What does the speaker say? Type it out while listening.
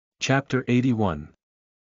Chapter 81.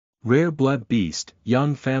 Rare Blood Beast.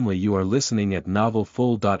 Young family, you are listening at Novel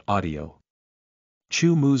Full. Audio.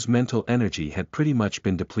 Chu Mu's mental energy had pretty much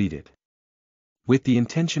been depleted. With the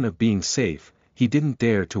intention of being safe, he didn't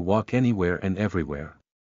dare to walk anywhere and everywhere.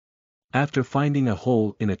 After finding a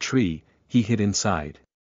hole in a tree, he hid inside.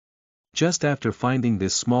 Just after finding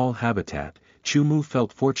this small habitat, Chu Mu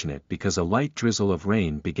felt fortunate because a light drizzle of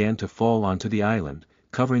rain began to fall onto the island,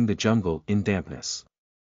 covering the jungle in dampness.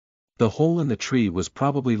 The hole in the tree was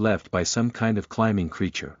probably left by some kind of climbing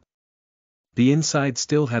creature. The inside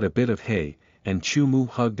still had a bit of hay, and Chu Mu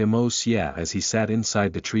hugged Amos Ya as he sat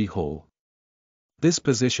inside the tree hole. This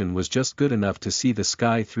position was just good enough to see the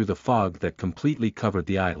sky through the fog that completely covered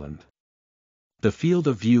the island. The field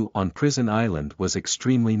of view on Prison Island was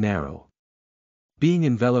extremely narrow. Being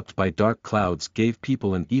enveloped by dark clouds gave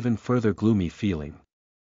people an even further gloomy feeling.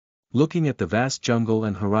 Looking at the vast jungle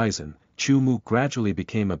and horizon, Chu Mu gradually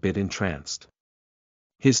became a bit entranced.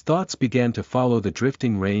 His thoughts began to follow the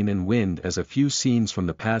drifting rain and wind as a few scenes from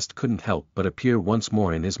the past couldn't help but appear once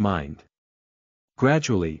more in his mind.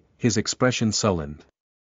 Gradually, his expression sullened.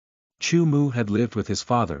 Chu Mu had lived with his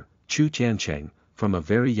father, Chu Tiancheng, from a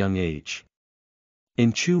very young age.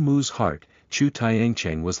 In Chu Mu's heart, Chu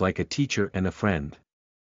Tiancheng was like a teacher and a friend.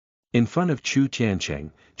 In front of Chu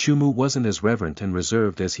Tiancheng, Chu Mu wasn't as reverent and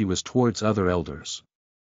reserved as he was towards other elders.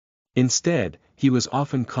 Instead, he was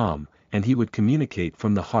often calm, and he would communicate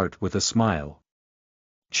from the heart with a smile.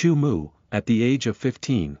 Chu Mu, at the age of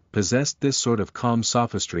 15, possessed this sort of calm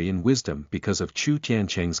sophistry and wisdom because of Chu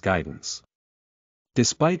Tiancheng's guidance.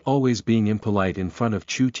 Despite always being impolite in front of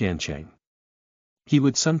Chu Tiancheng, he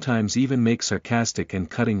would sometimes even make sarcastic and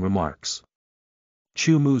cutting remarks.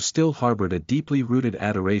 Chu Mu still harbored a deeply rooted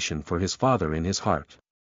adoration for his father in his heart.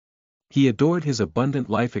 He adored his abundant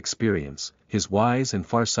life experience, his wise and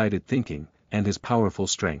far-sighted thinking, and his powerful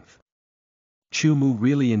strength. Chu Mu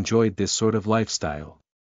really enjoyed this sort of lifestyle.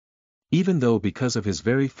 Even though because of his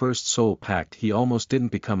very first soul pact he almost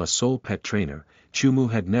didn't become a soul pet trainer, Chu Mu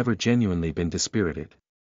had never genuinely been dispirited.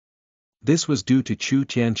 This was due to Chu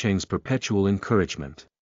Tiancheng's perpetual encouragement.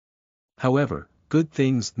 However, good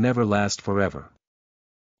things never last forever.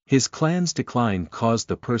 His clan's decline caused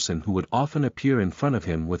the person who would often appear in front of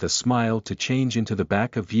him with a smile to change into the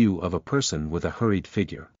back of view of a person with a hurried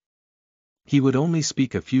figure. He would only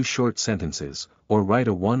speak a few short sentences, or write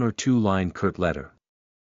a 1 or 2 line curt letter.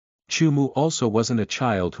 Chu Mu also wasn't a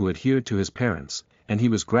child who adhered to his parents, and he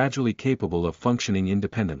was gradually capable of functioning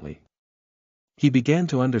independently. He began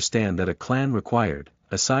to understand that a clan required,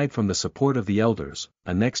 aside from the support of the elders,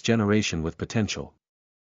 a next generation with potential.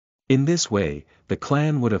 In this way, the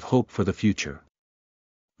clan would have hope for the future.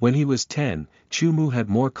 When he was 10, Chu Mu had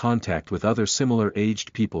more contact with other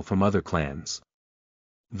similar-aged people from other clans.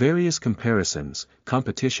 Various comparisons,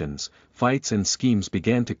 competitions, fights and schemes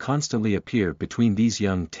began to constantly appear between these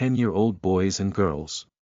young 10-year-old boys and girls.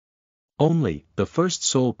 Only, the first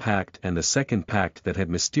soul pact and the second pact that had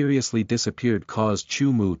mysteriously disappeared caused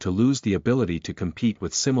Chu Mu to lose the ability to compete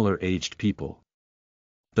with similar-aged people.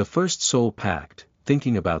 The first soul pact.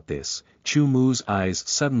 Thinking about this, Chu Mu's eyes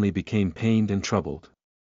suddenly became pained and troubled.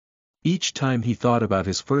 Each time he thought about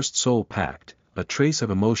his first soul pact, a trace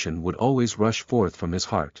of emotion would always rush forth from his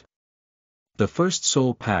heart. The first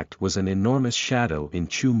soul pact was an enormous shadow in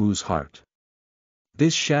Chu Mu's heart.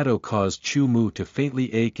 This shadow caused Chu Mu to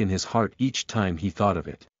faintly ache in his heart each time he thought of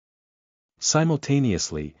it.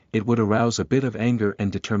 Simultaneously, it would arouse a bit of anger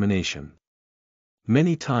and determination.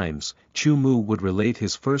 Many times, Chu Mu would relate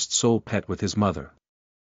his first soul pet with his mother.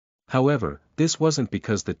 However, this wasn't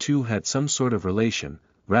because the two had some sort of relation,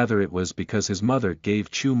 rather it was because his mother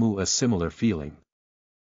gave Chu Mu a similar feeling.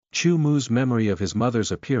 Chu Mu's memory of his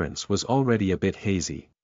mother's appearance was already a bit hazy.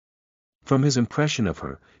 From his impression of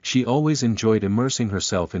her, she always enjoyed immersing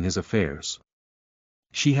herself in his affairs.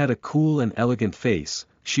 She had a cool and elegant face,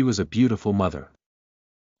 she was a beautiful mother.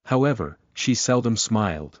 However, she seldom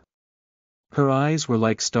smiled. Her eyes were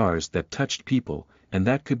like stars that touched people, and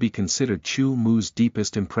that could be considered Chu Mu's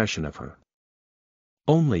deepest impression of her.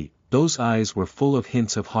 Only, those eyes were full of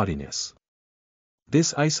hints of haughtiness.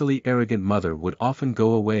 This icily arrogant mother would often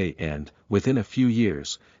go away and, within a few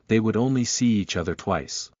years, they would only see each other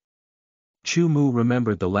twice. Chu Mu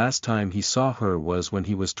remembered the last time he saw her was when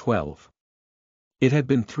he was 12. It had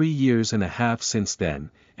been 3 years and a half since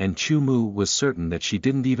then, and Chu Mu was certain that she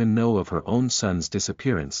didn't even know of her own son's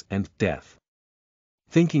disappearance and death.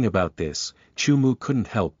 Thinking about this, Chu Mu couldn't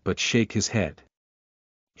help but shake his head.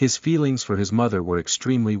 His feelings for his mother were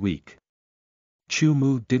extremely weak. Chu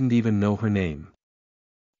Mu didn't even know her name.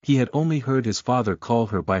 He had only heard his father call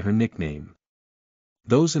her by her nickname.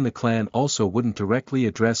 Those in the clan also wouldn't directly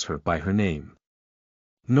address her by her name.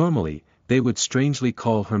 Normally, they would strangely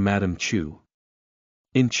call her Madame Chu.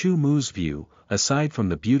 In Chu Mu's view, aside from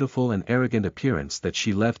the beautiful and arrogant appearance that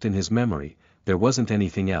she left in his memory, there wasn't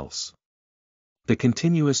anything else. The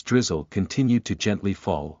continuous drizzle continued to gently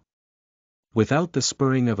fall. Without the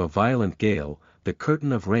spurring of a violent gale, the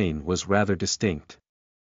curtain of rain was rather distinct.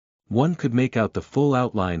 One could make out the full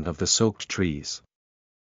outline of the soaked trees.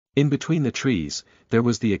 In between the trees, there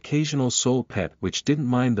was the occasional soul pet which didn't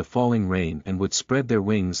mind the falling rain and would spread their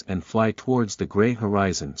wings and fly towards the grey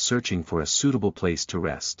horizon searching for a suitable place to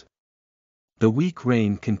rest. The weak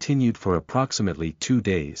rain continued for approximately 2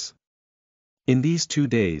 days. In these 2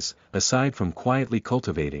 days, aside from quietly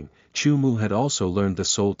cultivating, Chu Mu had also learned the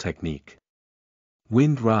soul technique.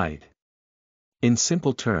 Wind Ride. In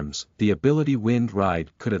simple terms, the ability Wind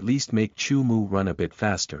Ride could at least make Chu Mu run a bit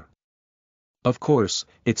faster. Of course,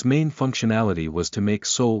 its main functionality was to make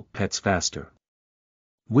soul pets faster.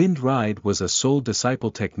 Wind Ride was a soul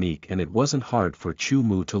disciple technique and it wasn't hard for Chu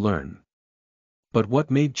Mu to learn. But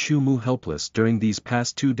what made Chu Mu helpless during these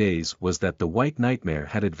past 2 days was that the White Nightmare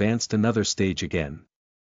had advanced another stage again.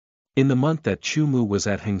 In the month that Chu Mu was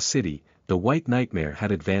at Heng City, the White Nightmare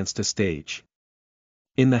had advanced a stage.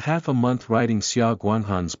 In the half a month riding Xia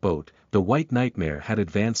Guanghan's boat, the White Nightmare had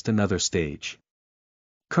advanced another stage.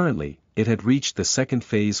 Currently, it had reached the second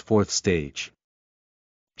phase 4th stage.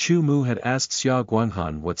 Chu Mu had asked Xia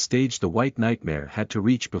Guanghan what stage the White Nightmare had to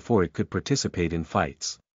reach before it could participate in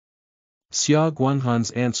fights. Xia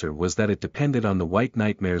Guanghan's answer was that it depended on the White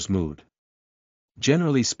Nightmare's mood.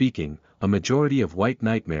 Generally speaking, a majority of White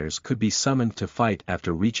Nightmares could be summoned to fight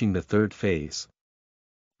after reaching the 3rd phase.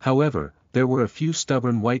 However, there were a few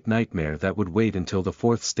stubborn White Nightmare that would wait until the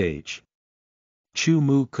 4th stage. Chu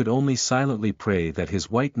Mu could only silently pray that his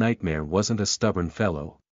White Nightmare wasn't a stubborn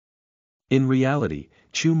fellow. In reality,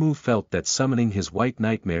 Chu Mu felt that summoning his White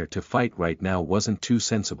Nightmare to fight right now wasn't too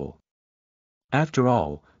sensible. After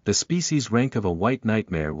all, the species rank of a White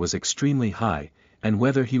Nightmare was extremely high, and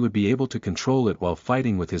whether he would be able to control it while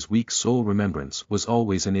fighting with his weak soul remembrance was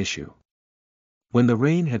always an issue. When the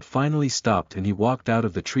rain had finally stopped and he walked out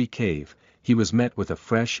of the tree cave, he was met with a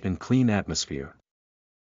fresh and clean atmosphere.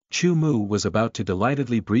 Chu Mu was about to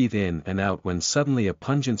delightedly breathe in and out when suddenly a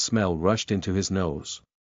pungent smell rushed into his nose.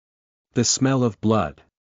 The smell of blood.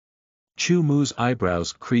 Chu Mu's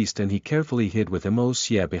eyebrows creased and he carefully hid with Emo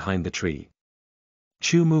Xie behind the tree.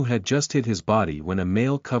 Chu Mu had just hid his body when a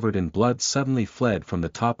male covered in blood suddenly fled from the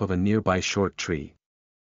top of a nearby short tree.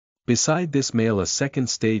 Beside this male a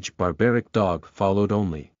second-stage barbaric dog followed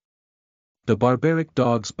only. The barbaric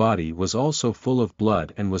dog's body was also full of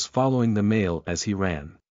blood and was following the male as he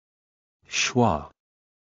ran. Shwa!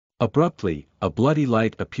 Abruptly, a bloody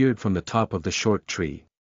light appeared from the top of the short tree.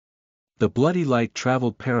 The bloody light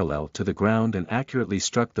traveled parallel to the ground and accurately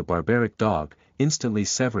struck the barbaric dog, instantly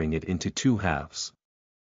severing it into 2 halves.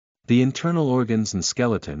 The internal organs and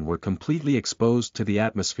skeleton were completely exposed to the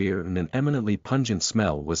atmosphere and an eminently pungent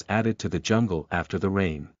smell was added to the jungle after the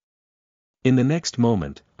rain. In the next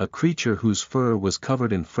moment, a creature whose fur was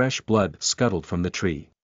covered in fresh blood scuttled from the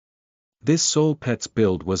tree. This soul pet's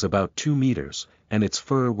build was about 2 meters, and its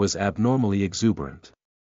fur was abnormally exuberant.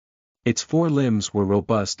 Its 4 limbs were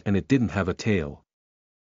robust and it didn't have a tail.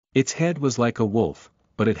 Its head was like a wolf,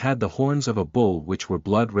 but it had the horns of a bull which were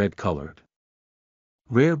blood-red colored.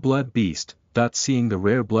 Rare blood beast. Seeing the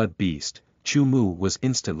rare blood beast, Chu Mu was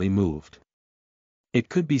instantly moved. It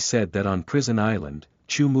could be said that on Prison Island,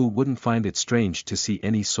 Chu Mu wouldn't find it strange to see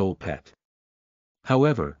any soul pet.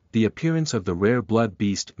 However, the appearance of the rare blood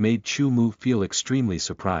beast made Chu Mu feel extremely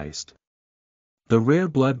surprised. The rare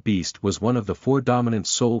blood beast was one of the 4 dominant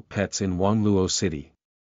soul pets in Wangluo City.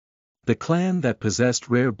 The clan that possessed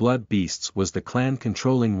rare blood beasts was the clan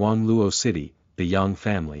controlling Wangluo City, the Yang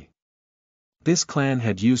family. This clan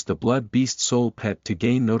had used the blood beast soul pet to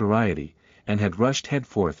gain notoriety, and had rushed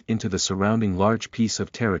headforth into the surrounding large piece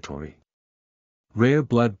of territory. Rare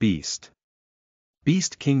blood beast.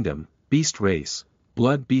 Beast kingdom, beast race,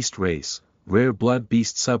 blood beast race, rare blood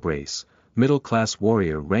beast subrace. Middle-class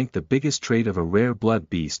warrior ranked. The biggest trait of a rare blood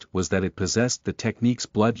beast was that it possessed the techniques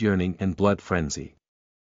blood yearning and blood frenzy.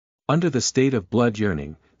 Under the state of blood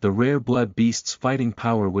yearning, the rare blood beast's fighting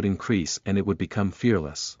power would increase and it would become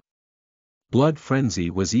fearless. Blood frenzy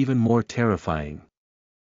was even more terrifying.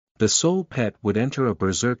 The soul pet would enter a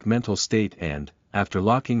berserk mental state and, after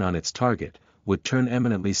locking on its target, would turn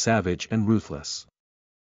eminently savage and ruthless.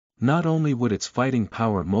 Not only would its fighting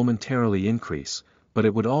power momentarily increase, but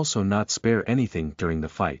it would also not spare anything during the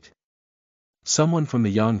fight. Someone from the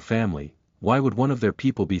Yang family. Why would one of their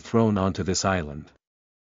people be thrown onto this island?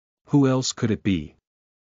 Who else could it be?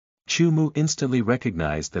 Chu Mu instantly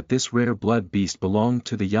recognized that this rare blood beast belonged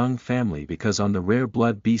to the Yang family because on the rare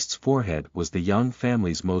blood beast's forehead was the Yang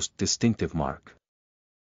family's most distinctive mark.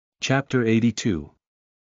 Chapter 82.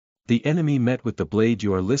 The enemy met with the blade.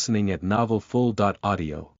 You are listening at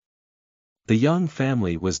novelfull.audio. The Yang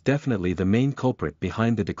family was definitely the main culprit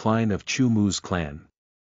behind the decline of Chu Mu's clan.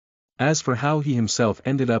 As for how he himself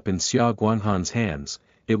ended up in Xia Guanhan's hands,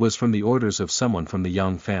 it was from the orders of someone from the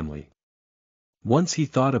Yang family. Once he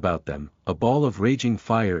thought about them, a ball of raging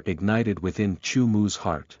fire ignited within Chu Mu's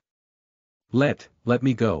heart. Let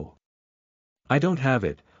me go. I don't have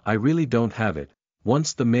it, I really don't have it.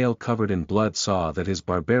 Once the male covered in blood saw that his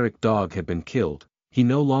barbaric dog had been killed, he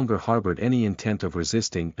no longer harbored any intent of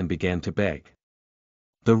resisting and began to beg.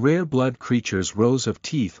 The rare blood creature's rows of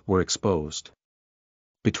teeth were exposed.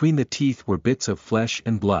 Between the teeth were bits of flesh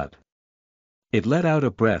and blood. It let out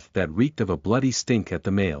a breath that reeked of a bloody stink at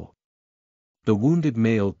the male. The wounded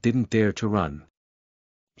male didn't dare to run.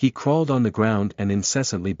 He crawled on the ground and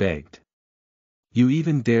incessantly begged. You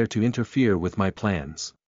even dare to interfere with my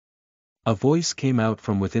plans? A voice came out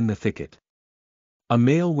from within the thicket. A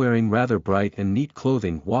male wearing rather bright and neat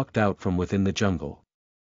clothing walked out from within the jungle.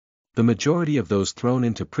 The majority of those thrown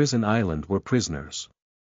into Prison Island were prisoners.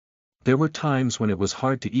 There were times when it was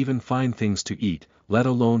hard to even find things to eat, let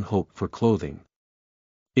alone hope for clothing.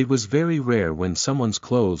 It was very rare when someone's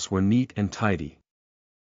clothes were neat and tidy.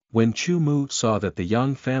 When Chu Mu saw that the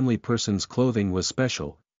Yang family person's clothing was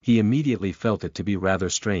special, he immediately felt it to be rather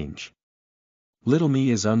strange. Little me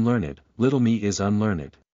is unlearned, little me is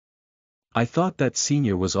unlearned. I thought that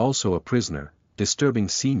Senior was also a prisoner, disturbing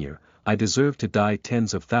Senior, I deserve to die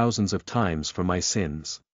tens of thousands of times for my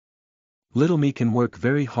sins. Little me can work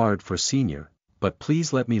very hard for Senior, but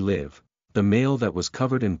please let me live. The male that was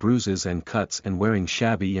covered in bruises and cuts and wearing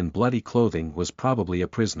shabby and bloody clothing was probably a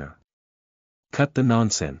prisoner. Cut the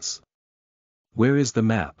nonsense. Where is the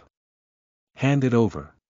map? Hand it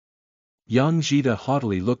over. Yang Jida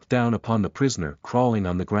haughtily looked down upon the prisoner crawling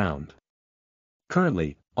on the ground.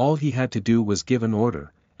 Currently, all he had to do was give an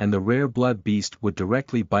order, and the rare blood beast would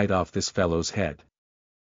directly bite off this fellow's head.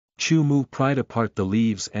 Chu Mu pried apart the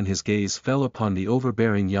leaves and his gaze fell upon the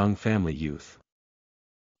overbearing Yang family youth.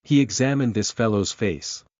 He examined this fellow's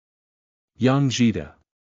face. Yang Jida.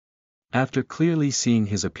 After clearly seeing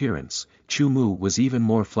his appearance, Chu Mu was even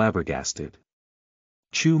more flabbergasted.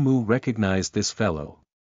 Chu Mu recognized this fellow.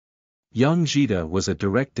 Yang Jida was a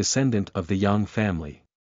direct descendant of the Yang family.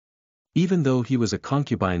 Even though he was a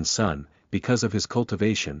concubine's son, because of his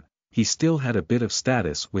cultivation, he still had a bit of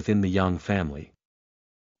status within the Yang family.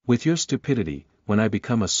 With your stupidity, when I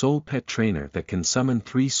become a soul pet trainer that can summon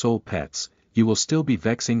 3 soul pets, you will still be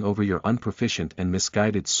vexing over your unproficient and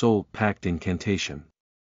misguided soul-packed incantation.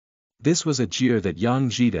 This was a jeer that Yang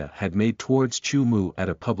Jida had made towards Chu Mu at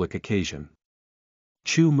a public occasion.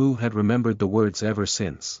 Chu Mu had remembered the words ever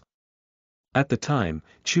since. At the time,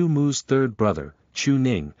 Chu Mu's third brother, Chu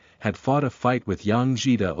Ning, had fought a fight with Yang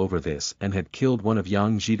Jida over this and had killed one of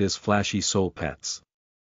Yang Jida's flashy soul pets.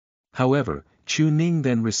 However, Chu Ning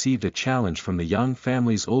then received a challenge from the Yang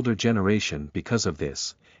family's older generation because of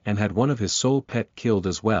this, and had one of his soul pet killed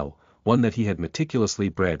as well, one that he had meticulously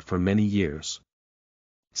bred for many years.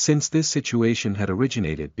 Since this situation had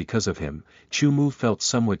originated because of him, Chu Mu felt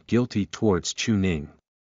somewhat guilty towards Chu Ning.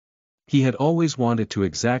 He had always wanted to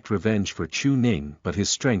exact revenge for Chu Ning but his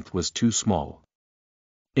strength was too small.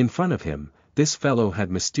 In front of him, this fellow had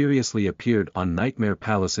mysteriously appeared on Nightmare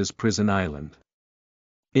Palace's prison island.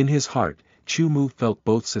 In his heart, Chu Mu felt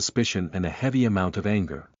both suspicion and a heavy amount of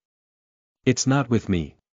anger. It's not with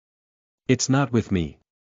me. It's not with me.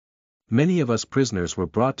 Many of us prisoners were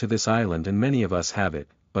brought to this island and many of us have it,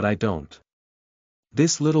 but I don't.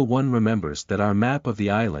 This little one remembers that our map of the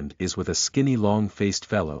island is with a skinny long-faced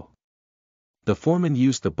fellow. The foreman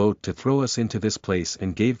used the boat to throw us into this place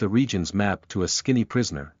and gave the region's map to a skinny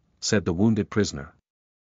prisoner, said the wounded prisoner.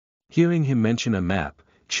 Hearing him mention a map,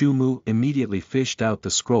 Chu Mu immediately fished out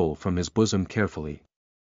the scroll from his bosom carefully.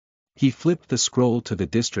 He flipped the scroll to the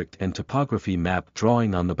district and topography map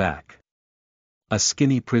drawing on the back. A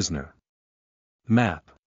skinny prisoner.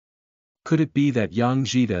 Map. Could it be that Yang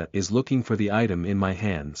Jida is looking for the item in my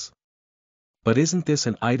hands? But isn't this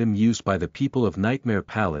an item used by the people of Nightmare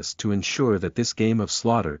Palace to ensure that this game of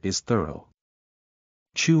slaughter is thorough?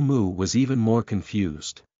 Chu Mu was even more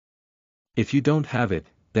confused. If you don't have it,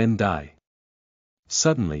 then die.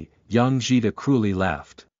 Suddenly, Yang Jida cruelly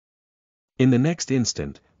laughed. In the next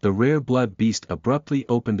instant, the rare blood beast abruptly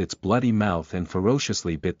opened its bloody mouth and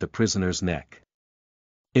ferociously bit the prisoner's neck.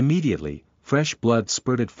 Immediately, fresh blood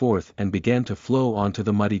spurted forth and began to flow onto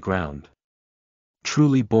the muddy ground.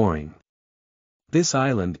 Truly boring. This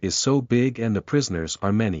island is so big and the prisoners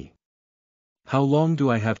are many. How long do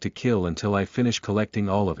I have to kill until I finish collecting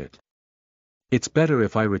all of it? It's better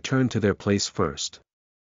if I return to their place first.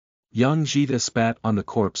 Young Jita spat on the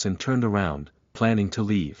corpse and turned around, planning to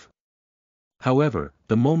leave. However,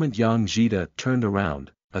 the moment Yang Jita turned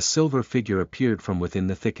around, a silver figure appeared from within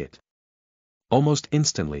the thicket. Almost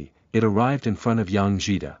instantly, it arrived in front of Yang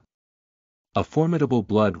Jita. A formidable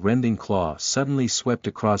blood-rending claw suddenly swept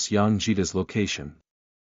across Yang Jita's location.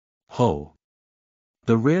 Ho!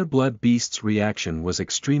 The rare blood beast's reaction was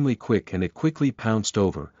extremely quick and it quickly pounced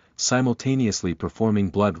over, simultaneously performing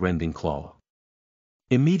blood-rending claw.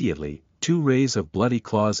 Immediately, two rays of bloody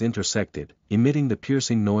claws intersected, emitting the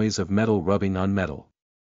piercing noise of metal rubbing on metal.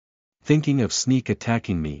 Thinking of sneak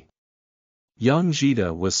attacking me? Yang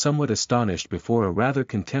Jita was somewhat astonished before a rather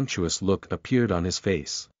contemptuous look appeared on his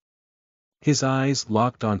face. His eyes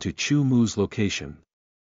locked onto Chu Mu's location.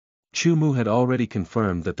 Chu Mu had already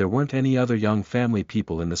confirmed that there weren't any other young family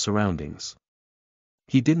people in the surroundings.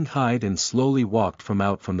 He didn't hide and slowly walked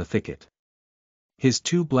out from the thicket. His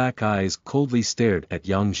two black eyes coldly stared at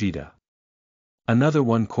Yang Jita. Another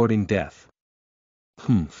one courting death.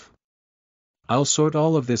 Humph. I'll sort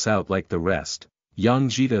all of this out like the rest. Yang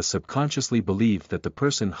Jita subconsciously believed that the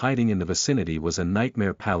person hiding in the vicinity was a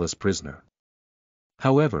Nightmare Palace prisoner.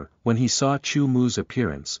 However, when he saw Chu Mu's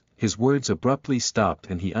appearance, his words abruptly stopped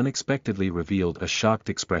and he unexpectedly revealed a shocked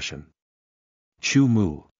expression. Chu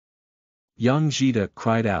Mu! Yang Jita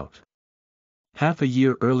cried out. Half a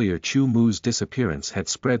year earlier Chu Mu's disappearance had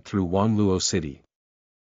spread through Wangluo City.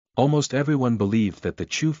 Almost everyone believed that the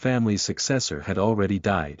Chu family's successor had already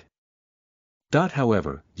died.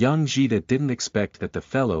 However, Yang Jita didn't expect that the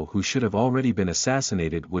fellow who should have already been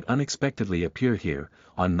assassinated would unexpectedly appear here,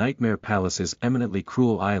 on Nightmare Palace's eminently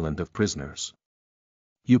cruel island of prisoners.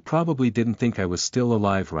 You probably didn't think I was still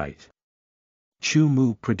alive, right? Chu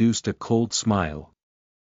Mu produced a cold smile.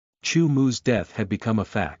 Chu Mu's death had become a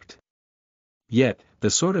fact. Yet, the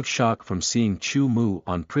sort of shock from seeing Chu Mu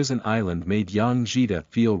on Prison Island made Yang Jita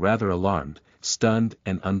feel rather alarmed, stunned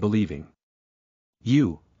and unbelieving.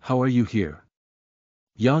 How are you here?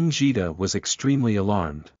 Yang Jita was extremely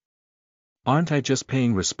alarmed. Aren't I just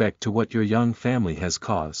paying respect to what your young family has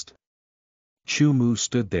caused? Chu Mu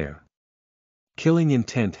stood there. Killing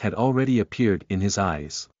intent had already appeared in his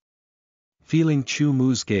eyes. Feeling Chu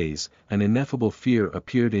Mu's gaze, an ineffable fear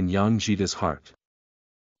appeared in Yang Jita's heart.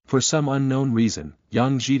 For some unknown reason,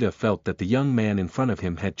 Yang Jita felt that the young man in front of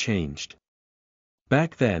him had changed.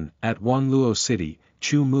 Back then, at Wangluo City,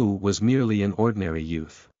 Chu Mu was merely an ordinary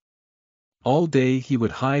youth. All day he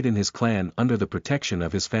would hide in his clan under the protection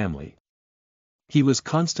of his family. He was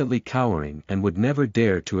constantly cowering and would never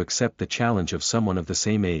dare to accept the challenge of someone of the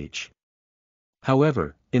same age.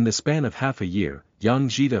 However, in the span of half a year, Yang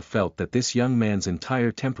Jita felt that this young man's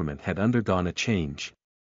entire temperament had undergone a change.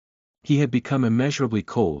 He had become immeasurably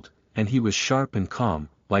cold, and he was sharp and calm,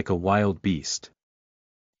 like a wild beast.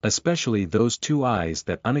 Especially those two eyes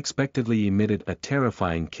that unexpectedly emitted a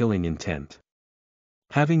terrifying killing intent.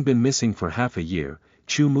 Having been missing for half a year,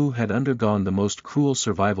 Chu Mu had undergone the most cruel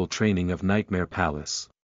survival training of Nightmare Palace.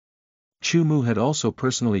 Chu Mu had also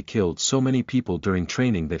personally killed so many people during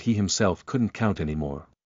training that he himself couldn't count anymore.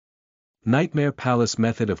 Nightmare Palace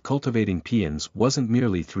method of cultivating peons wasn't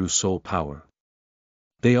merely through soul power.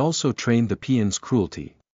 They also trained the peons'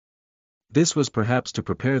 cruelty. This was perhaps to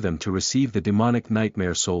prepare them to receive the demonic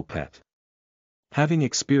nightmare soul pet. Having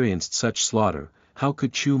experienced such slaughter, how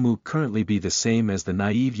could Chu Mu currently be the same as the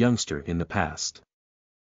naive youngster in the past?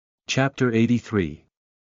 Chapter 83.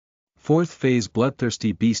 Fourth Phase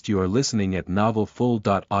Bloodthirsty Beast. You are listening at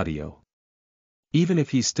NovelFull.audio. Even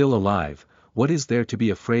if he's still alive, what is there to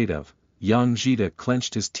be afraid of? Yang Jita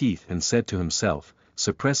clenched his teeth and said to himself,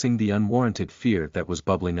 suppressing the unwarranted fear that was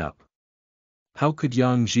bubbling up. How could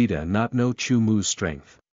Yang Jita not know Chu Mu's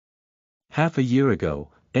strength? Half a year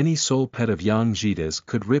ago, any soul pet of Yang Jita's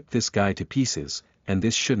could rip this guy to pieces, and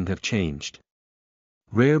this shouldn't have changed.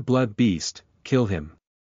 Rare blood beast, kill him.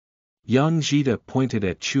 Yang Jita pointed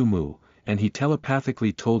at Chu Mu, and he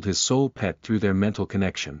telepathically told his soul pet through their mental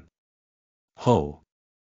connection. Ho!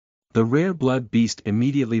 The rare blood beast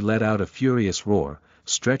immediately let out a furious roar,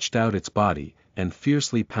 stretched out its body, and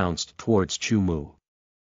fiercely pounced towards Chu Mu.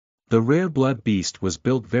 The rare blood beast was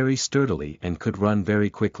built very sturdily and could run very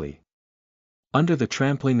quickly. Under the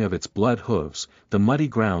trampling of its blood hooves, the muddy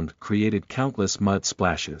ground created countless mud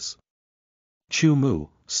splashes. Chu Mu,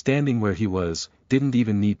 standing where he was, didn't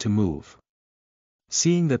even need to move.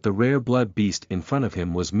 Seeing that the rare blood beast in front of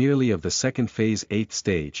him was merely of the second phase 8th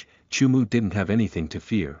stage, Chu Mu didn't have anything to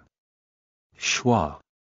fear. Shwa!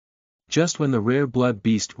 Just when the rare blood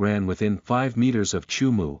beast ran within 5 meters of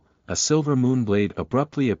Chu-Mu, a silver moonblade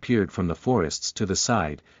abruptly appeared from the forests to the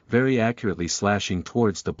side, very accurately slashing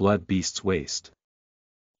towards the blood beast's waist.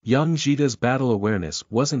 Young Jita's battle awareness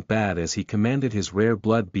wasn't bad as he commanded his rare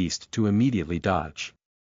blood beast to immediately dodge.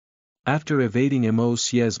 After evading Mo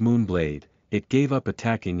Xie's moonblade, it gave up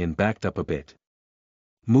attacking and backed up a bit.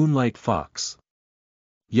 Moonlight Fox.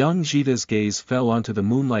 Young Jita's gaze fell onto the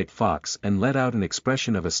Moonlight Fox and let out an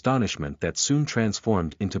expression of astonishment that soon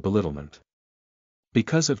transformed into belittlement.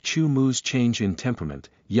 Because of Chu-Mu's change in temperament,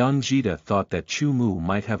 Young Jita thought that Chu-Mu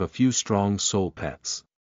might have a few strong soul pets.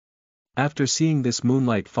 After seeing this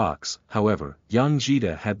Moonlight Fox, however, Young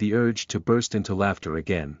Jita had the urge to burst into laughter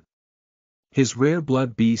again. His rare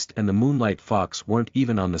blood beast and the Moonlight Fox weren't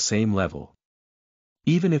even on the same level.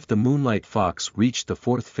 Even if the Moonlight Fox reached the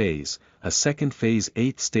 4th phase, a second phase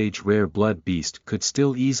 8th stage rare blood beast could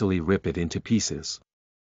still easily rip it into pieces.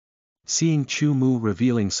 Seeing Chu-Mu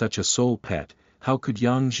revealing such a soul pet, how could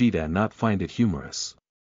Young Jita not find it humorous?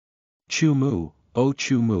 Chu-Mu, oh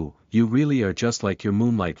Chu-Mu, you really are just like your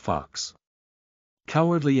Moonlight Fox.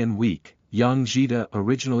 Cowardly and weak, Young Jita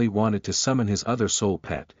originally wanted to summon his other soul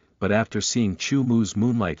pet, but after seeing Chu-Mu's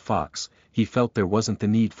Moonlight Fox, he felt there wasn't the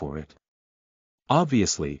need for it.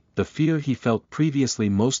 Obviously, the fear he felt previously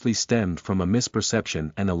mostly stemmed from a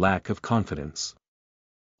misperception and a lack of confidence.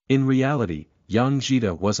 In reality, Young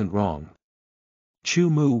Jita wasn't wrong.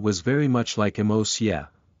 Chu-Mu was very much like Mo Xie,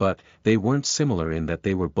 but they weren't similar in that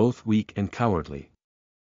they were both weak and cowardly.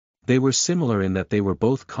 They were similar in that they were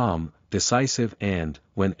both calm, decisive and,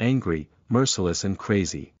 when angry, merciless and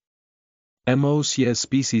crazy. Mo Xie's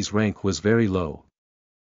species rank was very low.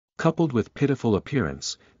 Coupled with pitiful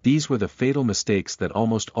appearance, these were the fatal mistakes that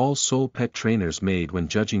almost all soul pet trainers made when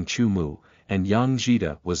judging Chu-Mu, and Young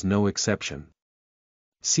Jita was no exception.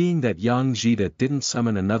 Seeing that Young Jita didn't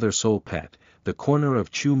summon another soul pet, the corner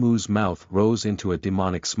of Chu-Mu's mouth rose into a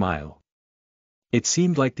demonic smile. It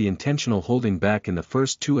seemed like the intentional holding back in the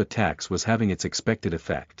first 2 attacks was having its expected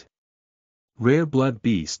effect. Rare blood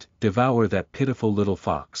beast, devour that pitiful little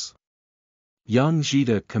fox. Young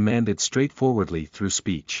Jita commanded straightforwardly through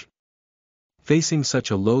speech. Facing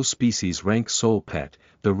such a low species rank soul pet,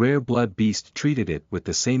 the rare blood beast treated it with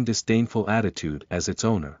the same disdainful attitude as its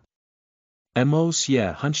owner. Mo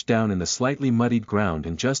Xie hunched down in the slightly muddied ground,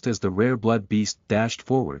 and just as the rare blood beast dashed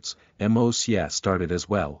forwards, Mo Xie started as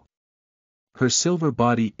well. Her silver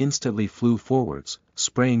body instantly flew forwards,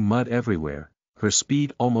 spraying mud everywhere, her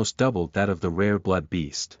speed almost doubled that of the rare blood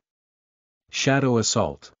beast. Shadow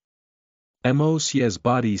Assault. Mo Xie's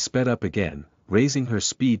body sped up again, raising her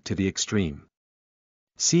speed to the extreme.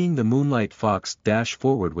 Seeing the Moonlight Fox dash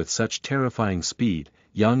forward with such terrifying speed,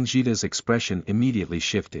 Young Jita's expression immediately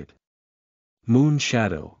shifted. Moon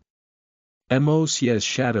Shadow. Mo Xie's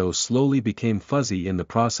shadow slowly became fuzzy in the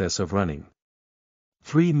process of running.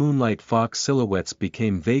 3 Moonlight Fox silhouettes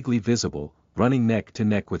became vaguely visible, running neck to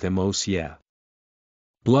neck with Mo Xie.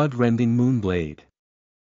 Blood-rending Moonblade.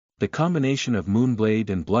 The combination of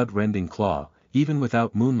Moonblade and blood-rending claw, even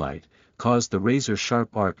without moonlight, caused the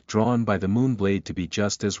razor-sharp arc drawn by the Moonblade to be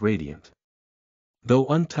just as radiant. Though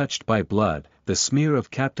untouched by blood, the smear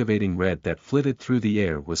of captivating red that flitted through the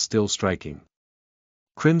air was still striking.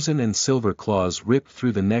 Crimson and silver claws ripped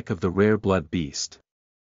through the neck of the rare blood beast.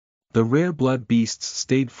 The rare blood beast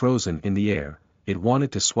stayed frozen in the air, it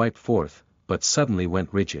wanted to swipe forth, but suddenly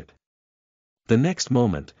went rigid. The next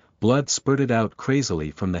moment, blood spurted out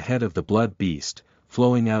crazily from the head of the blood beast,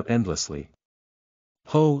 flowing out endlessly.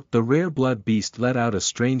 Ho! The rare blood beast let out a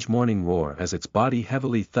strange mourning roar as its body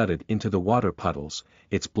heavily thudded into the water puddles,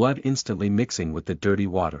 its blood instantly mixing with the dirty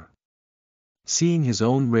water. Seeing his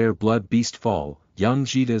own rare blood beast fall, Young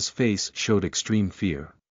Jita's face showed extreme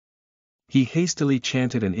fear. He hastily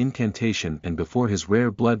chanted an incantation, and before his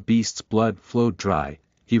rare blood beast's blood flowed dry,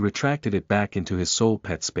 he retracted it back into his soul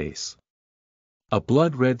pet space. A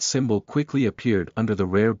blood-red symbol quickly appeared under the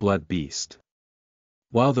rare blood beast.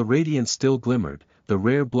 While the radiance still glimmered, the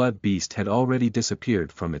rare blood beast had already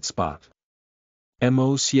disappeared from its spot.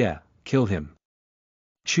 Mo Xie, kill him.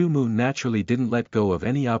 Chu-Mu naturally didn't let go of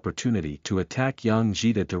any opportunity to attack Young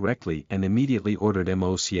Jita directly and immediately ordered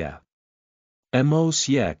Mo Xie. Mo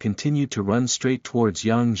Xie continued to run straight towards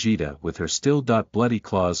Young Jita with her still bloody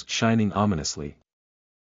claws shining ominously.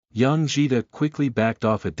 Young Jita quickly backed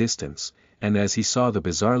off a distance, and as he saw the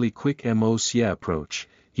bizarrely quick Mo Xie approach,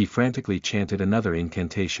 he frantically chanted another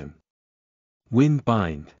incantation. Wind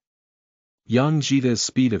Bind. Young Jita's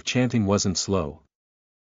speed of chanting wasn't slow.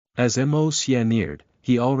 As Mo Xie neared,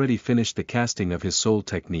 he already finished the casting of his soul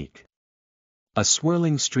technique. A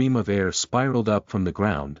swirling stream of air spiraled up from the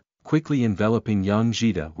ground, quickly enveloping Yang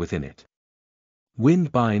Jida within it.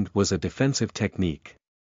 Wind bind was a defensive technique.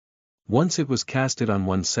 Once it was casted on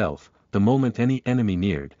oneself, the moment any enemy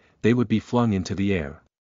neared, they would be flung into the air.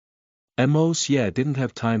 Mo Xie didn't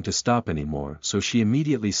have time to stop anymore, so she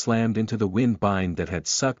immediately slammed into the wind bind that had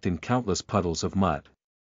sucked in countless puddles of mud.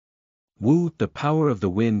 Wu, the power of the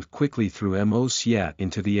wind quickly threw Mo Xie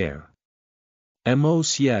into the air. Mo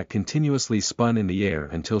Xie continuously spun in the air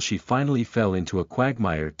until she finally fell into a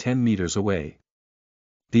quagmire 10 meters away.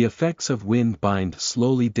 The effects of wind bind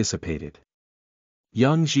slowly dissipated.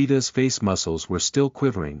 Yang Jida's face muscles were still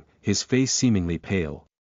quivering, his face seemingly pale.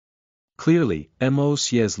 Clearly, Mo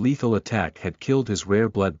Xie's lethal attack had killed his rare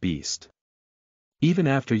blood beast. Even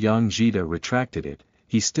after Yang Jida retracted it,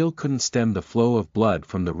 he still couldn't stem the flow of blood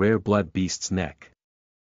from the rare blood beast's neck.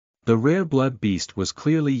 The rare blood beast was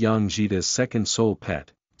clearly Yang Jida's second soul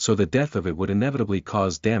pet, so the death of it would inevitably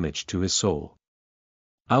cause damage to his soul.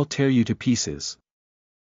 "I'll tear you to pieces."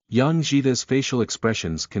 Yang Jida's facial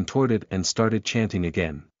expressions contorted and started chanting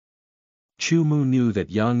again. Chu Mu knew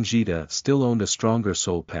that Yang Jida still owned a stronger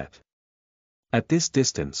soul pet. At this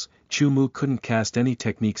distance, Chu Mu couldn't cast any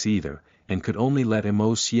techniques either, and could only let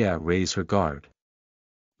Mo Xie raise her guard.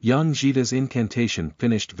 Yang Jida's incantation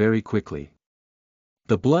finished very quickly.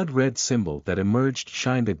 The blood-red symbol that emerged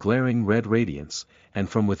shined a glaring red radiance, and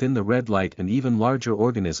from within the red light an even larger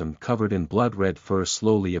organism covered in blood-red fur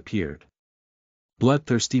slowly appeared.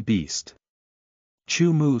 Bloodthirsty beast.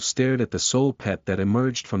 Chu Mu stared at the soul pet that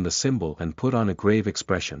emerged from the symbol and put on a grave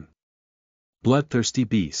expression. Bloodthirsty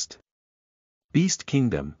beast. Beast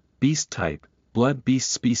kingdom, beast type, blood beast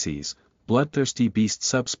species, bloodthirsty beast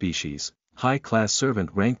subspecies, high-class servant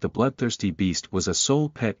rank. The bloodthirsty beast was a soul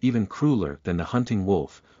pet even crueler than the hunting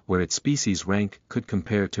wolf, where its species rank could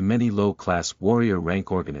compare to many low-class warrior rank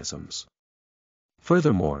organisms.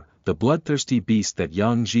 Furthermore, the bloodthirsty beast that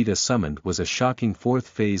Yang Jida summoned was a shocking fourth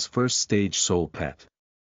phase first stage soul pet.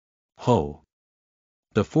 Ho!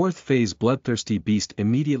 The fourth phase bloodthirsty beast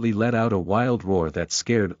immediately let out a wild roar that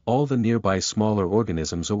scared all the nearby smaller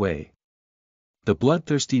organisms away. The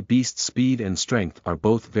bloodthirsty beast's speed and strength are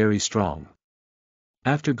both very strong.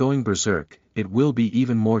 After going berserk, it will be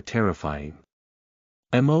even more terrifying.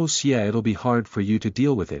 Mo Xie, it'll be hard for you to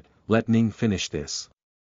deal with it, let Ning finish this.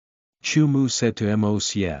 Chu Mu said to Mo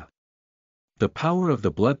Xie. The power of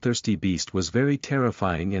the bloodthirsty beast was very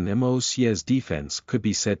terrifying and Mo Xie's defense could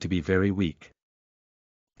be said to be very weak.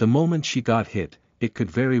 The moment she got hit, it could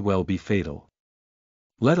very well be fatal.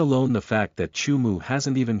 Let alone the fact that Chu Mu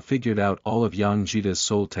hasn't even figured out all of Yang Jida's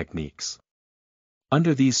soul techniques.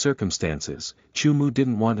 Under these circumstances, Chu Mu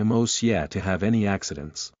didn't want Mo Xie to have any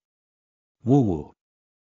accidents. Woo-woo.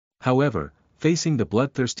 However, facing the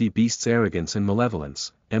bloodthirsty beast's arrogance and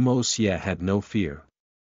malevolence, Mo Xie had no fear.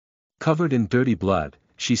 Covered in dirty blood,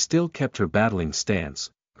 she still kept her battling stance,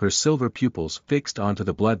 her silver pupils fixed onto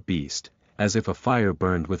the blood beast, as if a fire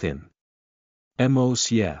burned within. Mo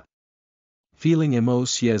Xie. Feeling Mo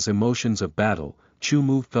Xie's emotions of battle, Chu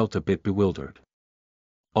Mu felt a bit bewildered.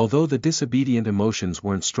 Although the disobedient emotions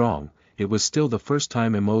weren't strong, it was still the first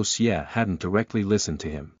time Mo Xie hadn't directly listened to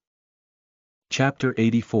him. Chapter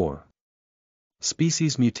 84.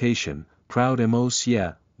 Species Mutation, Proud Mo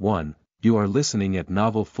Xie, 1, you are listening at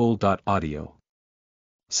novelfull.audio.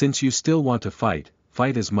 Since you still want to fight,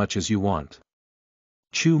 fight as much as you want.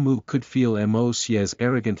 Chu Mu could feel Mo Xie's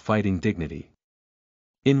arrogant fighting dignity.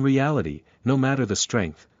 In reality, no matter the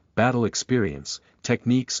strength, battle experience,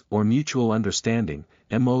 techniques or mutual understanding,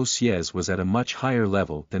 Mo Xie's was at a much higher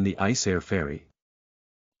level than the Ice Air Fairy.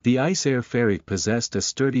 The Ice Air Fairy possessed a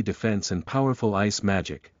sturdy defense and powerful ice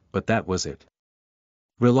magic, but that was it.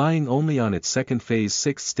 Relying only on its second phase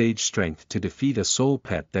 6th stage strength to defeat a soul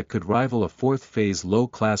pet that could rival a 4th phase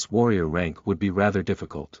low-class warrior rank would be rather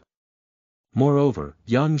difficult. Moreover,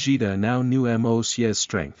 Yang Jida now knew Mo Xie's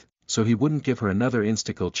strength, so he wouldn't give her another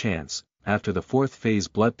insta-kill chance. After the 4th phase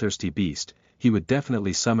bloodthirsty beast, he would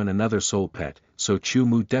definitely summon another soul pet, so Chu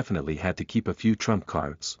Mu definitely had to keep a few trump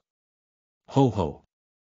cards. Ho ho!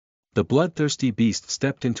 The bloodthirsty beast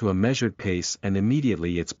stepped into a measured pace and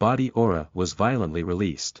immediately its body aura was violently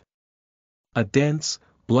released. A dense,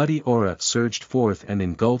 bloody aura surged forth and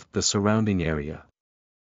engulfed the surrounding area.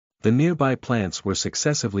 The nearby plants were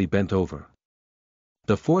successively bent over.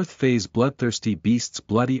 The 4th phase bloodthirsty beast's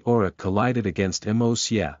bloody aura collided against Mo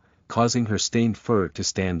Xie, causing her stained fur to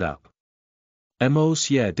stand up. Mo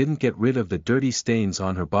Xie didn't get rid of the dirty stains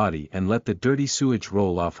on her body and let the dirty sewage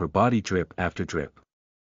roll off her body drip after drip.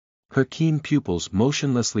 Her keen pupils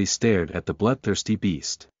motionlessly stared at the bloodthirsty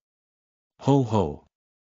beast. Ho ho!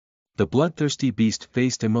 The bloodthirsty beast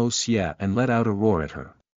faced Mo Xie and let out a roar at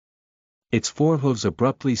her. Its forehooves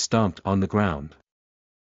abruptly stomped on the ground.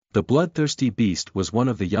 The bloodthirsty beast was one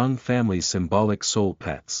of the Yang family's symbolic soul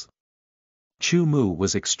pets. Chu Mu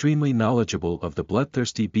was extremely knowledgeable of the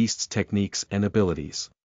bloodthirsty beast's techniques and abilities.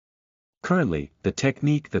 Currently, the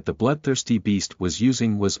technique that the bloodthirsty beast was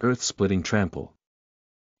using was Earth-Splitting Trample.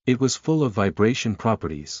 It was full of vibration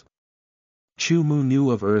properties. Chu Mu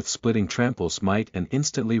knew of Earth-Splitting Trample's might and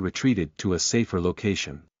instantly retreated to a safer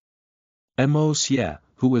location. Mo Xie,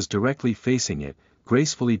 who was directly facing it,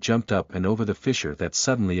 gracefully jumped up and over the fissure that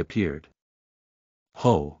suddenly appeared.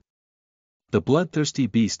 Ho! The bloodthirsty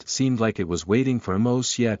beast seemed like it was waiting for Mo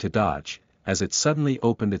Xie to dodge, as it suddenly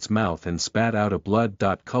opened its mouth and spat out a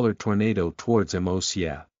blood-colored tornado towards Mo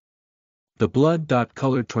Xie. The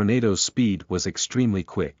blood-colored tornado's speed was extremely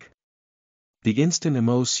quick. The instant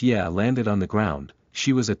Mo Xie landed on the ground,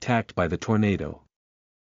 she was attacked by the tornado.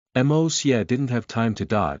 Mo Xie didn't have time to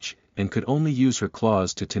dodge, and could only use her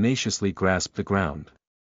claws to tenaciously grasp the ground.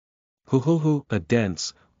 Hoo-hoo-hoo! A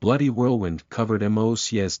dense, bloody whirlwind covered Mo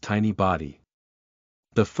Xie's tiny body.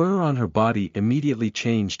 The fur on her body immediately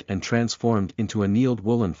changed and transformed into a annealed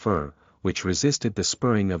woolen fur, which resisted the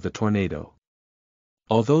spurring of the tornado.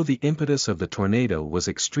 Although the impetus of the tornado was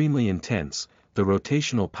extremely intense, the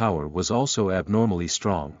rotational power was also abnormally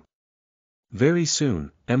strong. Very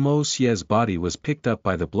soon, Mo Xie's body was picked up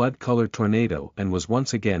by the blood-colored tornado and was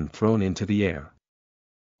once again thrown into the air.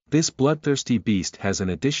 This bloodthirsty beast has an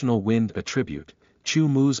additional wind attribute. Chu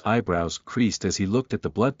Mu's eyebrows creased as he looked at the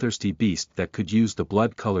bloodthirsty beast that could use the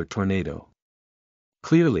blood-colored tornado.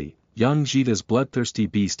 Clearly, Yang Jida's bloodthirsty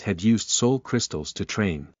beast had used soul crystals to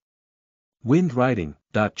train. Wind riding.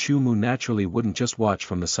 Chu Mu naturally wouldn't just watch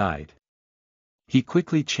from the side. He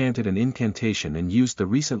quickly chanted an incantation and used the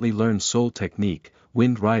recently learned soul technique,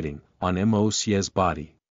 wind riding, on Mo Xie's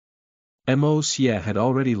body. Mo Xie had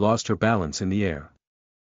already lost her balance in the air.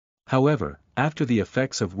 However, after the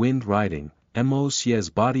effects of wind riding, Mo Xie's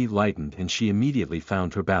body lightened and she immediately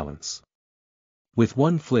found her balance. With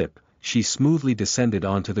one flip, she smoothly descended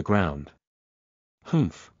onto the ground.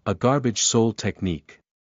 Humph, a garbage soul technique.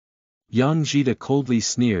 Yang Jida coldly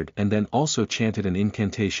sneered and then also chanted an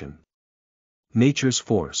incantation. Nature's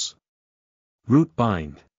force. Root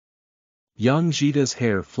bind. Yang Jida's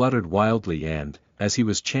hair fluttered wildly and, as he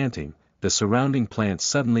was chanting, the surrounding plants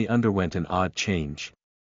suddenly underwent an odd change.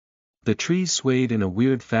 The trees swayed in a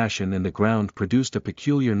weird fashion and the ground produced a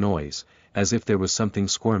peculiar noise, as if there was something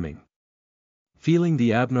squirming. Feeling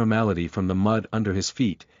the abnormality from the mud under his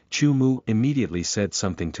feet, Chu Mu immediately said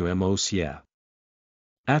something to Mo Xie.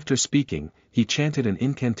 After speaking, he chanted an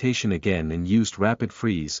incantation again and used rapid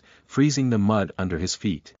freeze, freezing the mud under his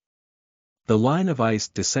feet. The line of ice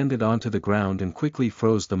descended onto the ground and quickly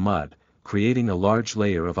froze the mud, creating a large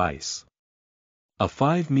layer of ice. A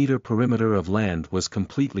 5-meter perimeter of land was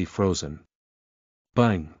completely frozen.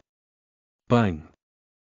 Bang! Bang!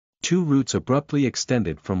 Two roots abruptly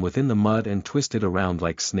extended from within the mud and twisted around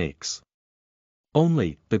like snakes.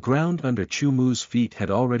 Only, the ground under Chu Mu's feet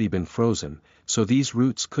had already been frozen, so these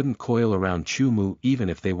roots couldn't coil around Chu Mu even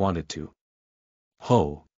if they wanted to.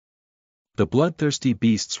 Ho! The bloodthirsty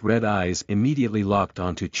beast's red eyes immediately locked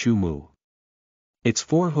onto Chu Mu. Its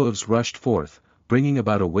forehooves rushed forth, bringing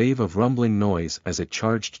about a wave of rumbling noise as it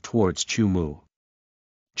charged towards Chu Mu.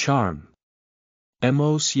 Charm!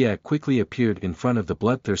 Mo Xie quickly appeared in front of the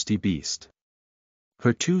bloodthirsty beast.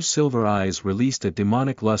 Her two silver eyes released a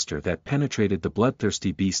demonic luster that penetrated the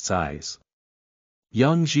bloodthirsty beast's eyes.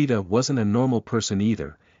 Yang Jida wasn't a normal person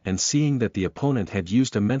either, and seeing that the opponent had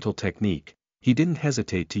used a mental technique, he didn't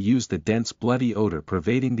hesitate to use the dense bloody odor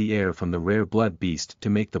pervading the air from the rare blood beast to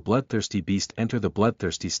make the bloodthirsty beast enter the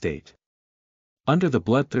bloodthirsty state. Under the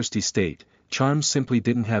bloodthirsty state, charms simply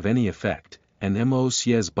didn't have any effect, and Mo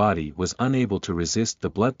Xie's body was unable to resist the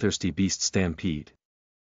bloodthirsty beast's stampede.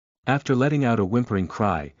 After letting out a whimpering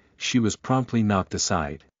cry, she was promptly knocked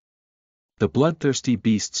aside. The bloodthirsty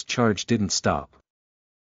beast's charge didn't stop.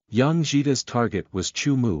 Yang Jida's target was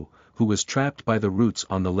Chu Mu, who was trapped by the roots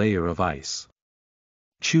on the layer of ice.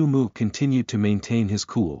 Chu Mu continued to maintain his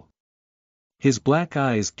cool. His black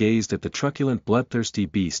eyes gazed at the truculent bloodthirsty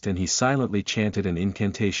beast and he silently chanted an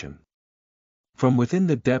incantation. From within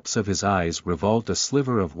the depths of his eyes revolved a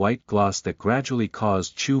sliver of white gloss that gradually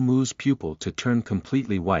caused Chu Mu's pupil to turn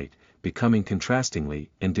completely white, becoming contrastingly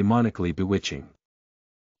and demonically bewitching.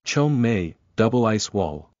 Chong Mei, double ice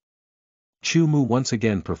wall. Chu Mu once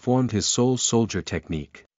again performed his soul soldier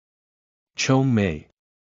technique. Chong Mei.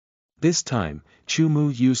 This time, Chu Mu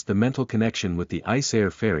used the mental connection with the ice air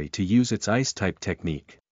fairy to use its ice type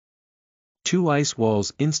technique. Two ice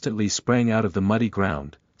walls instantly sprang out of the muddy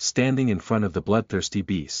ground, standing in front of the bloodthirsty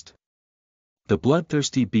beast. The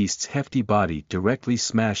bloodthirsty beast's hefty body directly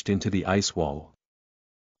smashed into the ice wall.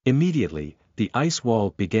 Immediately, the ice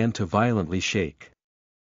wall began to violently shake.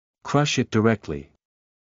 Crush it directly.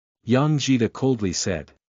 Yang Jida coldly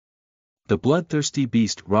said. The bloodthirsty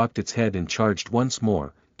beast rocked its head and charged once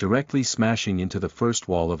more, directly smashing into the first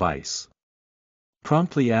wall of ice.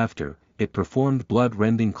 Promptly after, it performed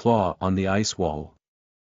blood-rending claw on the ice wall.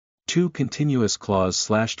 2 continuous claws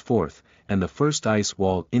slashed forth, and the first ice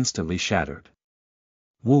wall instantly shattered.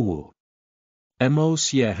 Woo-woo. Mo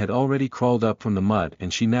Xie had already crawled up from the mud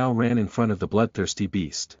and she now ran in front of the bloodthirsty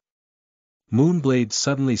beast. Moonblade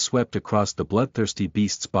suddenly swept across the bloodthirsty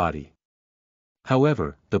beast's body.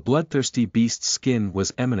 However, the bloodthirsty beast's skin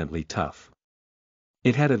was eminently tough.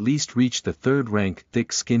 It had at least reached the 3rd rank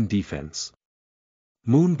thick skin defense.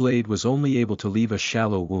 Moonblade was only able to leave a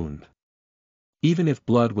shallow wound. Even if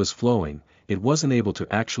blood was flowing, it wasn't able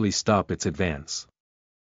to actually stop its advance.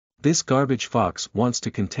 This garbage fox wants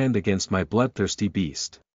to contend against my bloodthirsty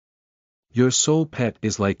beast. Your soul pet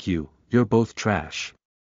is like you, you're both trash.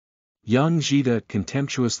 Yang Jida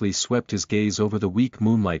contemptuously swept his gaze over the weak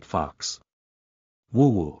moonlight fox.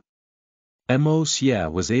 Woo-woo. Mo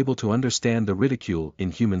Xie was able to understand the ridicule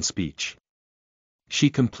in human speech.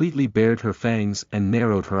 She completely bared her fangs and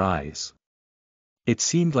narrowed her eyes. It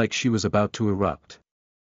seemed like she was about to erupt.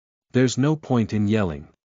 There's no point in yelling.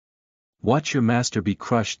 Watch your master be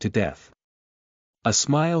crushed to death. A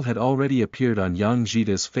smile had already appeared on Yang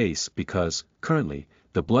Jida's face because, currently,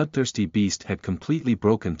 the bloodthirsty beast had completely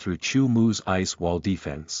broken through Chu Mu's ice wall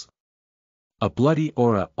defense. A bloody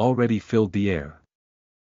aura already filled the air.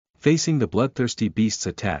 Facing the bloodthirsty beast's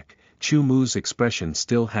attack, Chu Mu's expression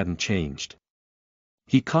still hadn't changed.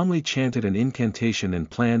 He calmly chanted an incantation and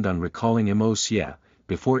planned on recalling Mo Xie,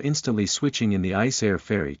 before instantly switching in the Ice Air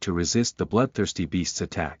Fairy to resist the bloodthirsty beast's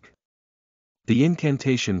attack. The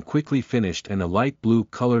incantation quickly finished and a light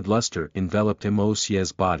blue-colored luster enveloped Mo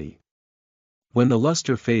Xie's body. When the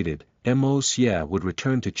luster faded, Mo Xie would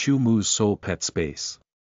return to Chu Mu's soul pet space.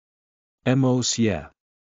 Mo Xie.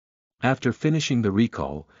 After finishing the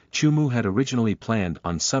recall, Chu Mu had originally planned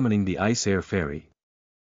on summoning the Ice Air Fairy.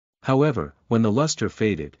 However, when the luster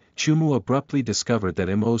faded, Chu Mu abruptly discovered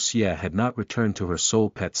that Mo Xie had not returned to her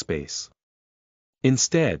soul pet space.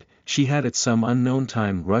 Instead, she had at some unknown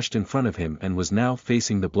time rushed in front of him and was now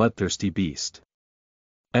facing the bloodthirsty beast.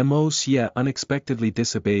 Mo Xie unexpectedly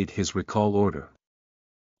disobeyed his recall order.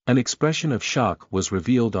 An expression of shock was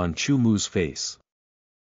revealed on Chu Mu's face.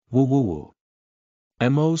 Woo-woo-woo.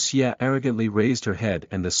 Mo Xie arrogantly raised her head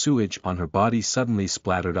and the sewage on her body suddenly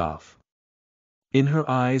splattered off. In her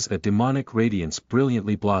eyes a demonic radiance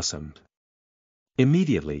brilliantly blossomed.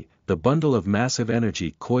 Immediately, the bundle of massive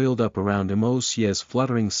energy coiled up around Mo Xie's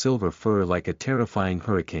fluttering silver fur like a terrifying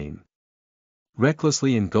hurricane,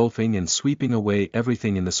 recklessly engulfing and sweeping away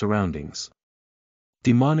everything in the surroundings.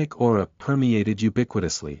 Demonic aura permeated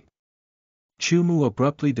ubiquitously. Chu Mu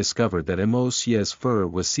abruptly discovered that Mo Xie's fur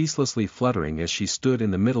was ceaselessly fluttering as she stood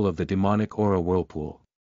in the middle of the demonic aura whirlpool.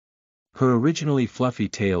 Her originally fluffy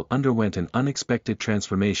tail underwent an unexpected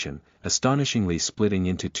transformation, astonishingly splitting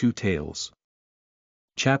into 2 tails.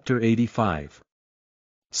 Chapter 85.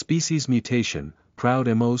 Species Mutation, Proud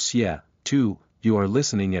Mo Xie, 2, you are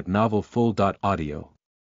listening at novelfull.audio.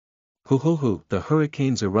 Hoo-hoo-hoo, the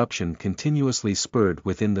hurricane's eruption continuously spurred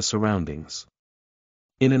within the surroundings.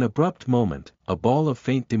 In an abrupt moment, a ball of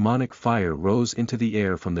faint demonic fire rose into the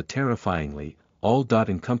air from the terrifyingly,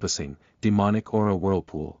 all-encompassing, demonic aura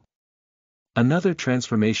whirlpool. Another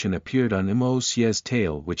transformation appeared on Mo Xie's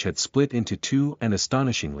tail which had split into 2 and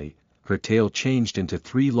astonishingly, her tail changed into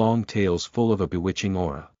 3 long tails full of a bewitching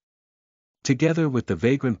aura. Together with the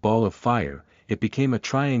vagrant ball of fire, it became a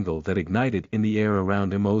triangle that ignited in the air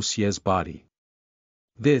around Mo Xie's body.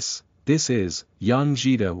 This is, Yang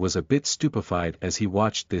Jida was a bit stupefied as he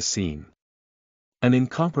watched this scene. An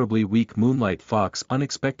incomparably weak moonlight fox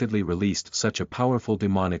unexpectedly released such a powerful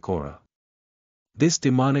demonic aura. This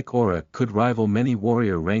demonic aura could rival many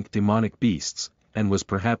warrior-rank demonic beasts, and was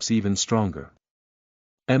perhaps even stronger.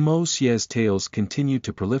 Mo Xie's tails continued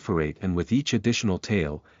to proliferate and with each additional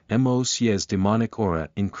tail, Mo Xie's demonic aura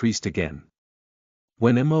increased again.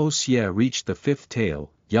 When Mo Xie reached the 5th tail,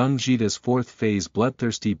 Yang Jida's 4th phase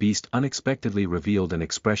bloodthirsty beast unexpectedly revealed an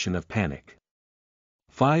expression of panic.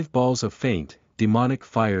 5 balls of faint, demonic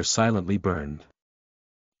fire silently burned.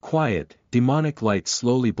 Quiet, demonic light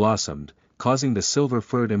slowly blossomed, causing the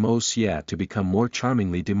silver-furred Mo Xie to become more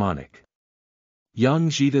charmingly demonic. Yang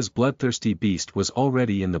Jida's bloodthirsty beast was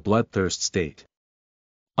already in the bloodthirst state.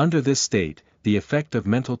 Under this state, the effect of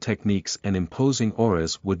mental techniques and imposing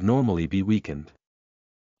auras would normally be weakened.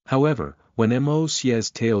 However, When Mo Xie's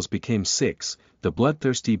tails became 6, the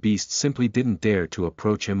bloodthirsty beast simply didn't dare to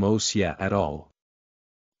approach Mo Xie at all.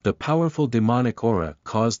 The powerful demonic aura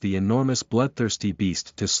caused the enormous bloodthirsty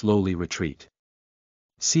beast to slowly retreat.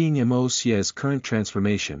 Seeing Mo Xie's current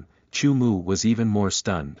transformation, Chu Mu was even more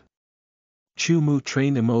stunned. Chu Mu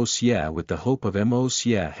trained Mo Xie with the hope of Mo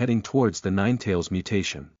Xie heading towards the Ninetails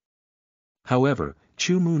mutation. However,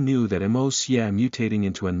 Chu Mu knew that Mo Xie mutating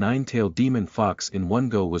into a nine-tailed demon fox in one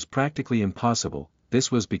go was practically impossible. This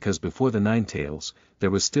was because before the Ninetails, there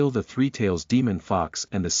was still the Three-Tails demon fox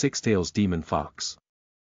and the Six-Tails demon fox.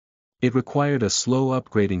 It required a slow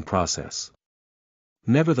upgrading process.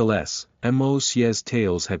 Nevertheless, Mo Xie's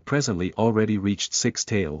tails had presently already reached 6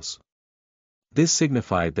 tails. This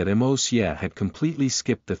signified that Mo Xie had completely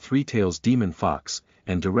skipped the Three-Tails demon fox,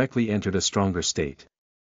 and directly entered a stronger state.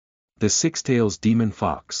 The Six-Tails demon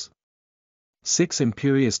fox. 6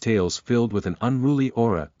 imperious tails filled with an unruly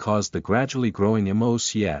aura caused the gradually growing Mo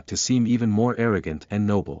Xie to seem even more arrogant and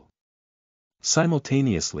noble.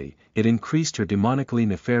 Simultaneously, it increased her demonically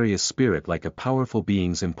nefarious spirit like a powerful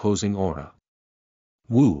being's imposing aura.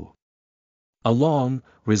 Woo! A long,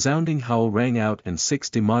 resounding howl rang out and 6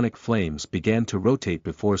 demonic flames began to rotate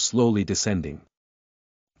before slowly descending.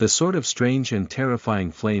 The sort of strange and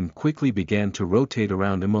terrifying flame quickly began to rotate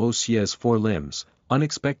around Mo Xie's 4 limbs,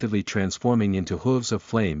 unexpectedly transforming into hooves of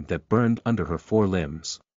flame that burned under her 4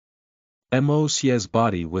 limbs. Mo Xie's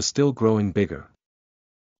body was still growing bigger.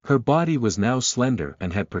 Her body was now slender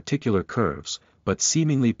and had particular curves, but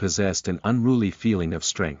seemingly possessed an unruly feeling of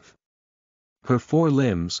strength. Her 4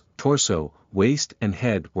 limbs, torso, waist and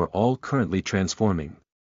head were all currently transforming.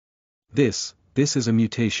 This is a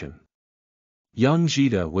mutation. Young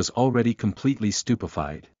Jida was already completely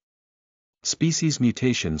stupefied. Species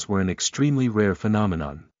mutations were an extremely rare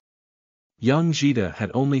phenomenon. Young Jida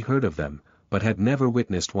had only heard of them, but had never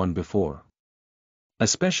witnessed one before.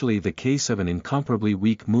 Especially the case of an incomparably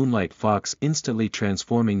weak moonlight fox instantly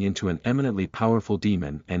transforming into an eminently powerful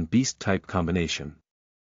demon and beast-type combination.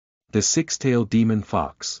 The Six-Tailed Demon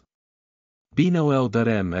Fox.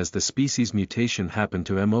 BNOL.M. As the species mutation happened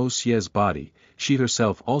to Mo Xie's body, she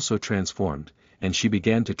herself also transformed, and she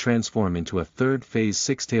began to transform into a third-phase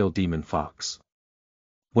Six-Tailed Demon Fox.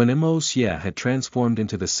 When Mo Xie had transformed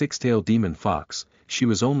into the Six-Tailed Demon Fox, she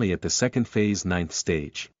was only at the second phase 9th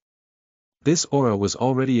stage. This aura was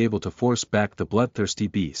already able to force back the bloodthirsty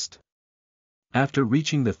beast. After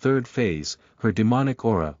reaching the 3rd phase, her demonic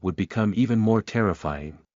aura would become even more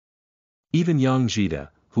terrifying. Even young Jida,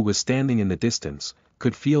 who was standing in the distance,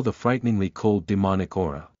 could feel the frighteningly cold demonic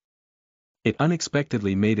aura. It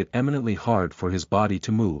unexpectedly made it eminently hard for his body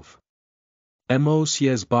to move. Mo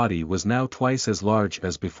Xie's body was now twice as large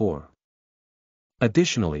as before.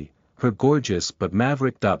 Additionally, her gorgeous but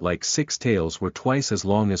maverick-like 6 tails were twice as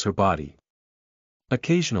long as her body.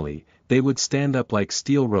 Occasionally, they would stand up like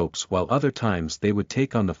steel ropes while other times they would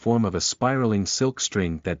take on the form of a spiraling silk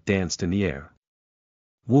string that danced in the air.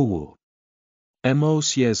 Woo-woo! Mo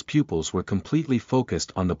Xie's pupils were completely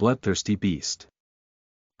focused on the bloodthirsty beast.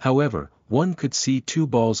 However, one could see 2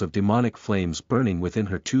 balls of demonic flames burning within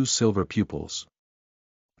her 2 silver pupils.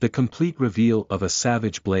 The complete reveal of a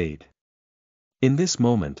savage blade. In this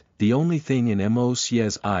moment, the only thing in Mo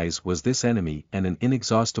Xie's eyes was this enemy and an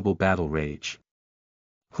inexhaustible battle rage.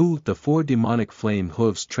 The 4 demonic flame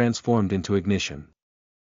hooves transformed into ignition.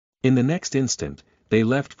 In the next instant, they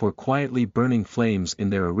left 4 quietly burning flames in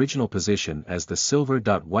their original position as the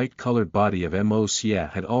silver-white-colored body of Mo Xie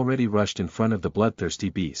had already rushed in front of the bloodthirsty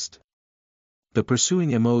beast. The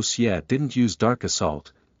pursuing Mo Xie didn't use Dark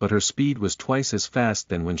Assault, but her speed was twice as fast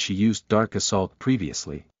than when she used Dark Assault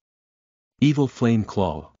previously. Evil Flame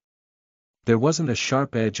Claw. There wasn't a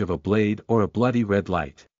sharp edge of a blade or a bloody red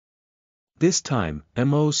light. This time,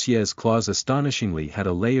 Mo Xie's claws astonishingly had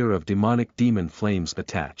a layer of demonic demon flames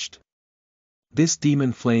attached. This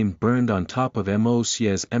demon flame burned on top of Mo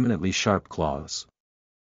Xie's eminently sharp claws.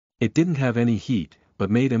 It didn't have any heat, but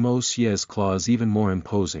made Mo Xie's claws even more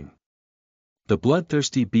imposing. The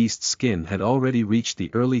bloodthirsty beast's skin had already reached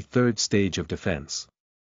the early 3rd stage of defense.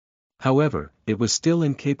 However, it was still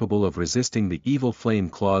incapable of resisting the evil flame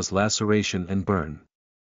claw's laceration and burn.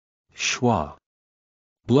 Shwa!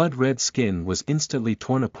 Blood-red skin was instantly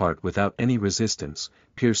torn apart without any resistance,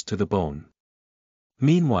 pierced to the bone.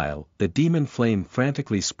 Meanwhile, the demon flame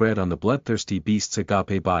frantically spread on the bloodthirsty beast's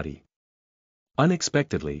agape body.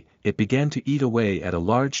 Unexpectedly, it began to eat away at a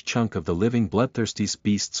large chunk of the living bloodthirsty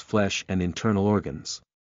beast's flesh and internal organs.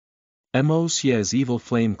 Mo Xie's evil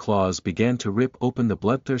flame claws began to rip open the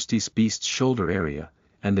bloodthirsty beast's shoulder area,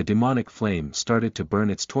 and the demonic flame started to burn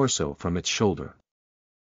its torso from its shoulder.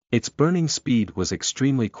 Its burning speed was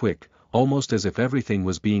extremely quick, almost as if everything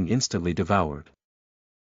was being instantly devoured.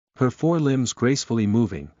 Her four limbs gracefully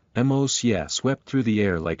moving, Mo Xie swept through the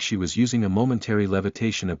air like she was using a momentary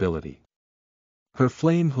levitation ability. Her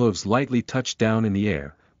flame hooves lightly touched down in the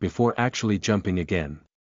air, before actually jumping again.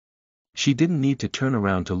 She didn't need to turn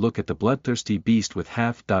around to look at the bloodthirsty beast with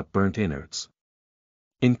half-burnt innards.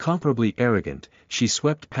 Incomparably arrogant, she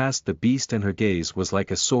swept past the beast and her gaze was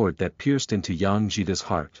like a sword that pierced into Yang Jida's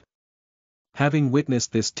heart. Having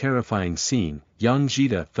witnessed this terrifying scene, Yang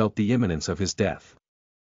Jida felt the imminence of his death.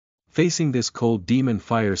 Facing this cold demon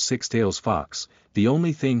fire six-tails fox, the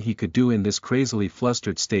only thing he could do in this crazily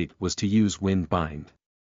flustered state was to use wind bind.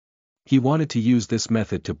 He wanted to use this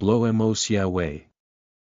method to blow Mo Xie away.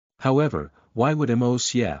 However, why would Mo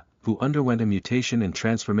Xie, who underwent a mutation and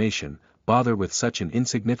transformation, bother with such an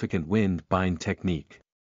insignificant wind bind technique?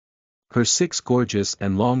 Her 6 gorgeous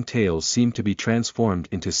and long tails seemed to be transformed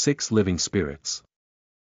into 6 living spirits.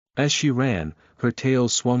 As she ran, her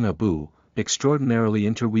tails swung abu, extraordinarily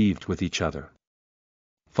interweaved with each other.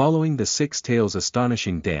 Following the 6 tails'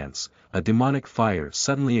 astonishing dance, a demonic fire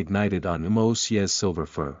suddenly ignited on Mo Xie's silver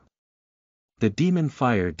fur. The demon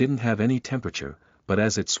fire didn't have any temperature, but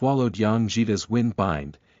as it swallowed Yang Jida's wind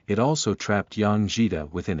bind, it also trapped Yang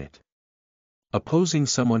Jida within it. Opposing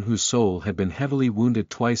someone whose soul had been heavily wounded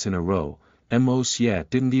twice in a row, Mo Xie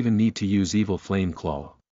didn't even need to use evil flame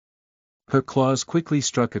claw. Her claws quickly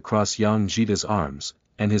struck across Yang Jida's arms,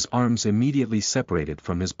 and his arms immediately separated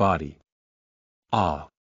from his body. Ah!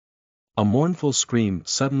 A mournful scream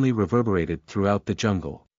suddenly reverberated throughout the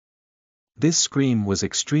jungle. This scream was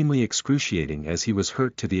extremely excruciating as he was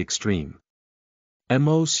hurt to the extreme.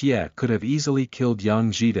 Mo Xie could have easily killed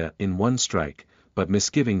Yang Jida in one strike, but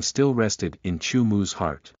misgiving still rested in Chu Mu's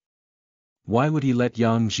heart. Why would he let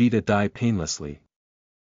Yang Jida die painlessly?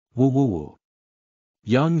 Woo woo woo.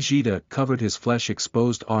 Yang Jida covered his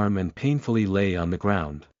flesh-exposed arm and painfully lay on the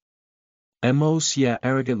ground. Mo Xie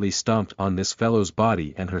arrogantly stomped on this fellow's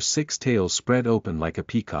body and her 6 tails spread open like a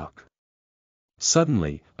peacock.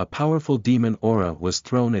 Suddenly, a powerful demon aura was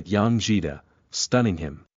thrown at Yang Jida, stunning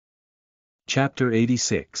him. Chapter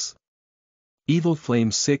 86. Evil Flame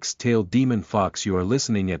 6-Tailed Demon Fox. You are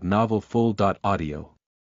listening at NovelFull.audio.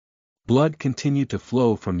 Blood continued to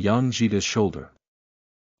flow from Yang Jida's shoulder.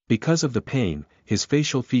 Because of the pain, his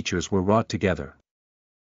facial features were wrought together.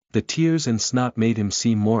 The tears and snot made him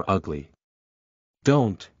seem more ugly.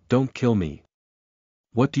 Don't kill me.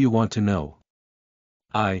 What do you want to know?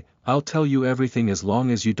 I'll tell you everything as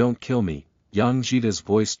long as you don't kill me. Yang Jida's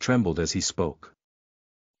voice trembled as he spoke.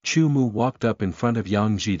 Chu Mu walked up in front of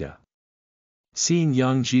Yang Jida. Seeing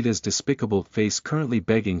Yang Jida's despicable face currently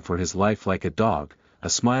begging for his life like a dog, a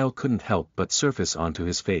smile couldn't help but surface onto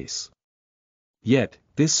his face. Yet,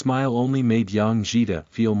 this smile only made Yang Jida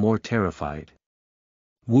feel more terrified.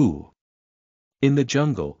 Woo! In the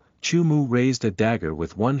jungle, Chu Mu raised a dagger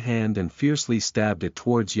with one hand and fiercely stabbed it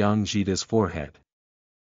towards Yang Jida's forehead.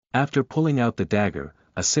 After pulling out the dagger,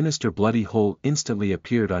 a sinister bloody hole instantly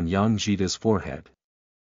appeared on Yang Jida's forehead.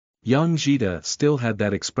 Yang Jida still had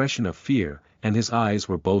that expression of fear, and his eyes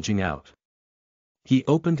were bulging out. He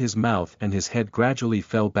opened his mouth and his head gradually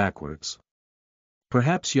fell backwards.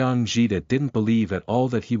 Perhaps Yang Jida didn't believe at all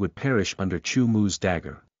that he would perish under Chu Mu's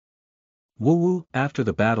dagger. Woo-woo! After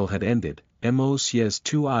the battle had ended, Mo Xie's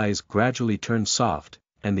 2 eyes gradually turned soft,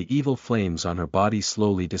 and the evil flames on her body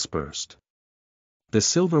slowly dispersed. The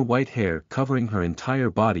silver-white hair covering her entire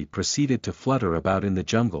body proceeded to flutter about in the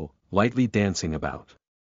jungle, lightly dancing about.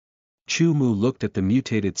 Chu Mu looked at the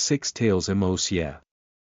mutated 6 tails Mo Xie.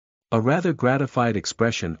 A rather gratified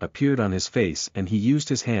expression appeared on his face and he used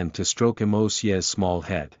his hand to stroke Mo Xie's small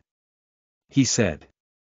head. He said,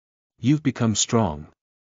 "You've become strong.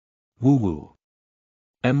 Woo-woo."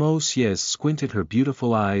 Mo Xie squinted her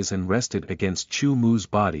beautiful eyes and rested against Chu Mu's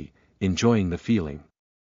body, enjoying the feeling.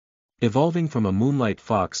 Evolving from a moonlight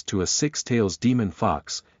fox to a 6 tails demon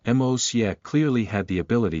fox, Mo Xie clearly had the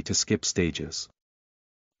ability to skip stages.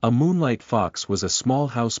 A moonlight fox was a small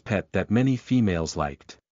house pet that many females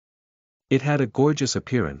liked. It had a gorgeous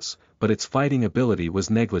appearance, but its fighting ability was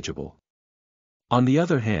negligible. On the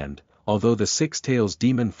other hand, although the 6 tails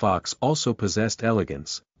demon fox also possessed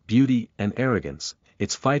elegance, beauty and arrogance,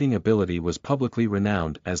 its fighting ability was publicly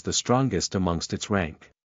renowned as the strongest amongst its rank.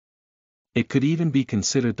 It could even be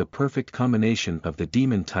considered the perfect combination of the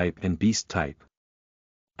demon type and beast type.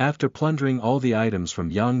 After plundering all the items from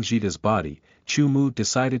Yang Jida's body, Chu Mu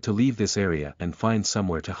decided to leave this area and find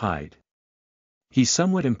somewhere to hide. He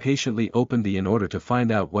somewhat impatiently opened the inn in order to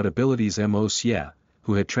find out what abilities Mo Xie,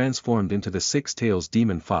 who had transformed into the 6 tails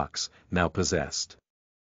demon fox, now possessed.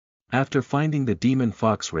 After finding the demon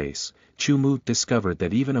fox race, Chu Mu discovered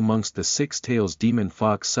that even amongst the Six Tails demon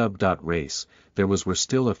fox sub-race, were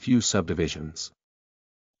still a few subdivisions.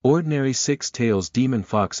 Ordinary Six Tails demon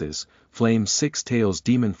foxes, Flame Six Tails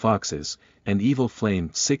demon foxes, and Evil Flame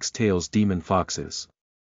Six Tails demon foxes.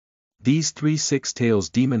 These three Six Tails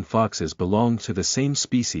demon foxes belonged to the same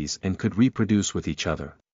species and could reproduce with each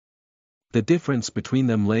other. The difference between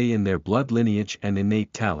them lay in their blood lineage and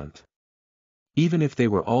innate talent. Even if they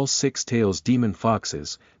were all Six Tails demon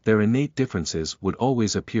foxes, their innate differences would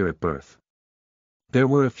always appear at birth. There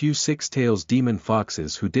were a few Six Tails demon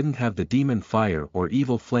foxes who didn't have the demon fire or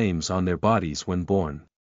evil flames on their bodies when born.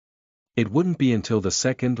 It wouldn't be until the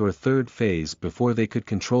second or third phase before they could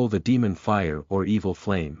control the demon fire or evil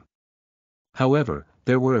flame. However,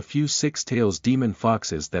 there were a few Six Tails demon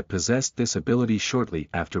foxes that possessed this ability shortly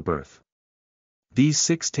after birth. These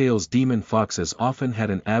Six Tails demon foxes often had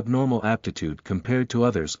an abnormal aptitude compared to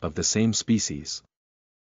others of the same species.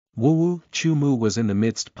 Chu Mu was in the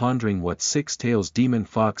midst pondering what Six Tails demon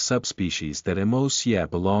fox subspecies that Mo Xia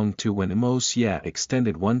belonged to when Mo Xia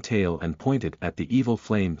extended one tail and pointed at the evil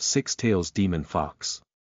flame Six Tails demon fox.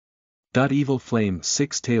 Evil flame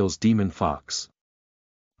Six Tails demon fox.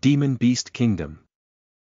 Demon beast kingdom.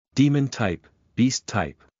 Demon type, beast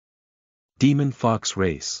type. Demon fox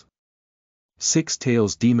race. Six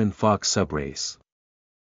Tails demon fox subrace.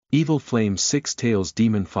 Evil flame Six Tails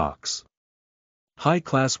demon fox.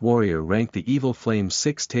 High-class warrior rank. The evil flame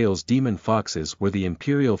Six Tails demon foxes were the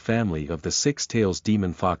imperial family of the Six Tails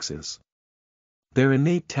demon foxes. Their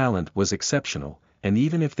innate talent was exceptional, and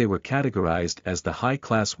even if they were categorized as the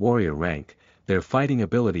high-class warrior rank, their fighting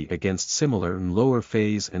ability against similar and lower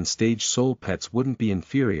phase and stage soul pets wouldn't be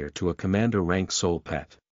inferior to a commander rank soul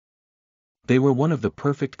pet. They were one of the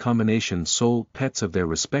perfect combination soul pets of their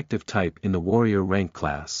respective type in the warrior rank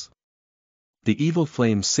class. The evil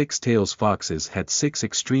flame Six Tails foxes had 6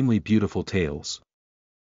 extremely beautiful tails.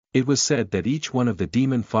 It was said that each one of the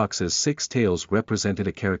demon fox's 6 tails represented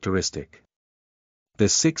a characteristic. The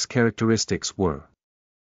 6 characteristics were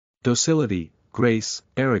docility, grace,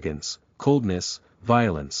 arrogance, coldness,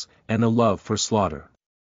 violence, and a love for slaughter.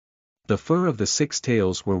 The fur of the 6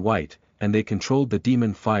 tails were white, and they controlled the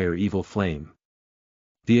demon fire evil flame.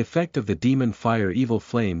 The effect of the demon fire evil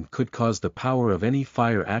flame could cause the power of any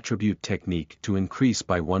fire attribute technique to increase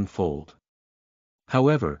by 1-fold.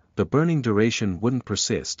 However, the burning duration wouldn't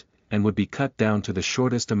persist, and would be cut down to the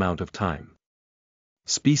shortest amount of time.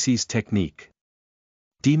 Species technique.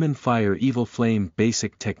 Demon fire evil flame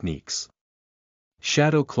basic techniques.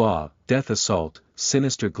 Shadow claw, death assault,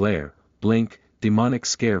 sinister glare, blink, demonic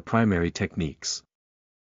scare primary techniques.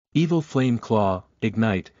 Evil flame claw,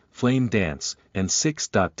 ignite, flame dance, and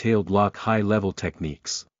 6-tailed lock high-level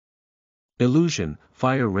techniques. Illusion,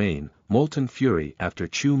 fire rain, molten fury. After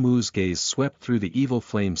Chu Mu's gaze swept through the evil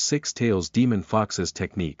flame Six Tails demon fox's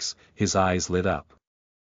techniques, his eyes lit up.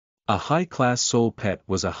 A high-class soul pet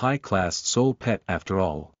was a high-class soul pet after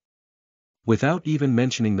all. Without even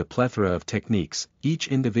mentioning the plethora of techniques, each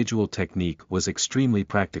individual technique was extremely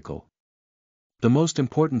practical. The most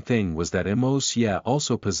important thing was that Mo Xia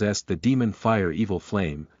also possessed the demon fire evil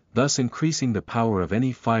flame, thus increasing the power of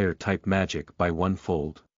any fire-type magic by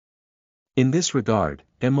 1-fold. In this regard,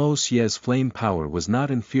 Mo Xia's flame power was not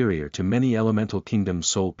inferior to many Elemental Kingdom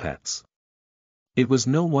soul pets. It was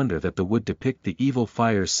no wonder that the would depict the evil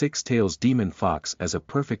fire Six Tails demon fox as a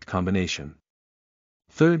perfect combination.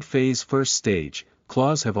 Third phase first stage,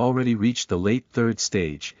 claws have already reached the late third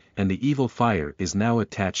stage, and the evil fire is now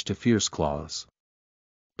attached to fierce claws.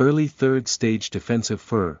 Early third stage defensive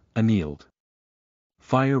fur, annealed.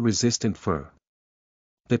 Fire-resistant fur.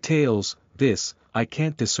 The tails, I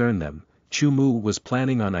can't discern them. Chu Mu was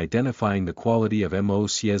planning on identifying the quality of Mo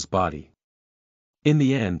Xia's body. In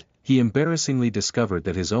the end, he embarrassingly discovered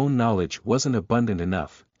that his own knowledge wasn't abundant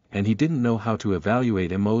enough, and he didn't know how to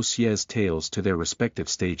evaluate Mo Xia's tails to their respective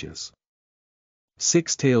stages.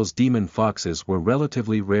 Six Tails demon foxes were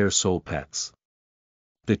relatively rare soul pets.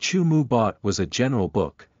 The Chu Mu bought was a general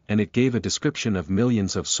book, and it gave a description of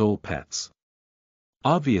millions of soul pets.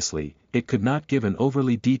 Obviously, it could not give an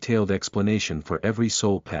overly detailed explanation for every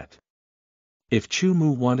soul pet. If Chu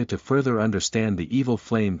Mu wanted to further understand the evil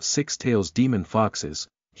flame Six Tails demon foxes,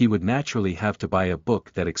 he would naturally have to buy a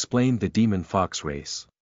book that explained the demon fox race.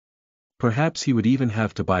 Perhaps he would even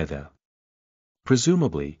have to buy the.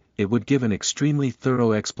 Presumably, it would give an extremely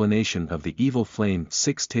thorough explanation of the evil flame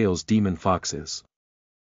Six Tails demon foxes.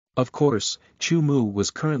 Of course, Chu Mu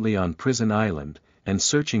was currently on Prison Island, and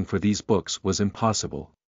searching for these books was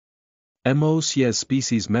impossible. Mo Xia's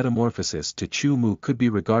species metamorphosis to Chu Mu could be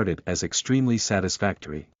regarded as extremely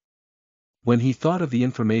satisfactory. When he thought of the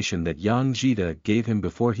information that Yang Jida gave him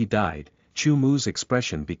before he died, Chu Mu's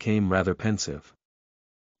expression became rather pensive.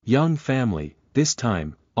 Yang family, this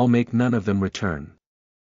time, I'll make none of them return.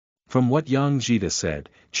 From what Yang Jida said,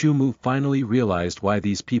 Chu Mu finally realized why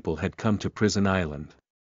these people had come to Prison Island.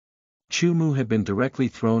 Chu Mu had been directly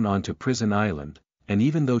thrown onto Prison Island, and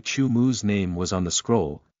even though Chu Mu's name was on the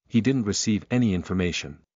scroll, he didn't receive any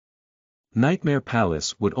information. Nightmare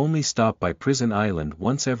Palace would only stop by Prison Island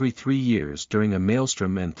once every 3 years during a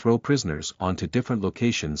maelstrom and throw prisoners onto different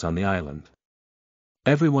locations on the island.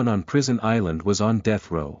 Everyone on Prison Island was on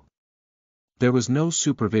death row. There was no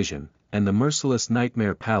supervision, and the merciless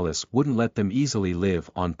Nightmare Palace wouldn't let them easily live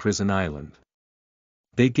on Prison Island.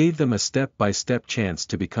 They gave them a step-by-step chance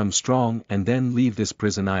to become strong and then leave this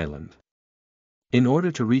Prison Island. In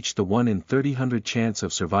order to reach the 1 in 30 chance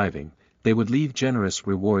of surviving, they would leave generous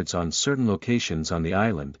rewards on certain locations on the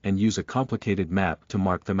island and use a complicated map to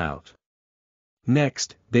mark them out.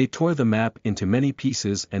 Next, they tore the map into many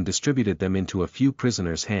pieces and distributed them into a few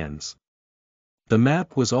prisoners' hands. The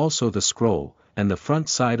map was also the scroll, and the front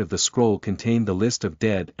side of the scroll contained the list of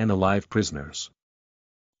dead and alive prisoners.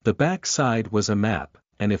 The back side was a map,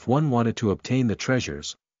 and if one wanted to obtain the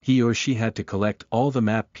treasures, he or she had to collect all the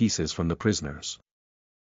map pieces from the prisoners.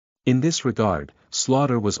 In this regard,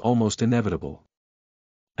 slaughter was almost inevitable.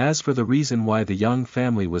 As for the reason why the Yang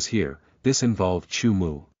family was here, this involved Chu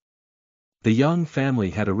Mu. The Yang family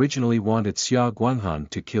had originally wanted Xia Guanhan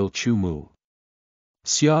to kill Chu Mu.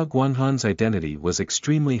 Xia Guanhan's identity was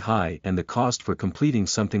extremely high and the cost for completing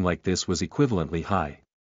something like this was equivalently high.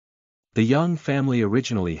 The Yang family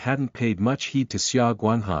originally hadn't paid much heed to Xia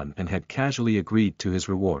Guanhan and had casually agreed to his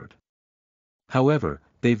reward. However,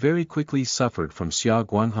 they very quickly suffered from Xia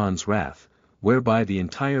Guanhan's wrath, whereby the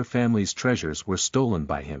entire family's treasures were stolen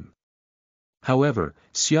by him. However,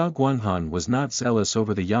 Xia Guanhan was not zealous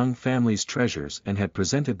over the Yang family's treasures and had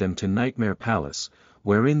presented them to Nightmare Palace,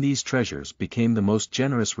 wherein these treasures became the most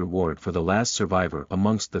generous reward for the last survivor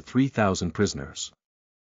amongst the 3,000 prisoners.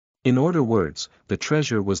 In other words, the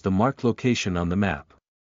treasure was the marked location on the map.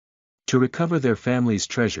 To recover their family's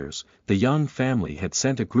treasures, the Yang family had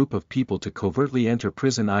sent a group of people to covertly enter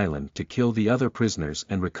Prison Island to kill the other prisoners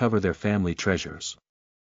and recover their family treasures.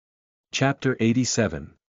 Chapter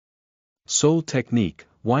 87 Soul Technique,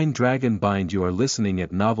 Wine Dragon Bind. You are listening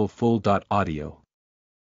at NovelFull.audio.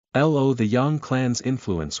 The Yang clan's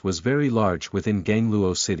influence was very large within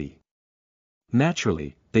Gangluo City.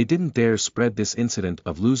 Naturally, they didn't dare spread this incident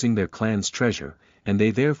of losing their clan's treasure, and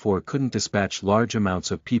they therefore couldn't dispatch large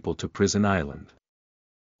amounts of people to Prison Island.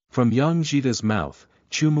 From Yang Jida's mouth,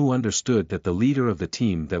 Chu Mu understood that the leader of the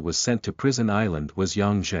team that was sent to Prison Island was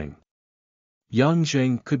Yang Zheng. Yang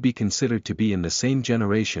Zheng could be considered to be in the same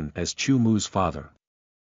generation as Chu Mu's father.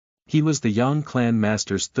 He was the Yang clan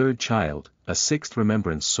master's third child, a sixth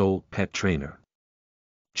remembrance soul pet trainer.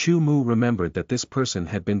 Chu Mu remembered that this person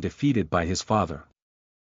had been defeated by his father.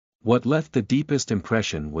 What left the deepest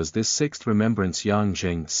impression was this sixth remembrance. Yang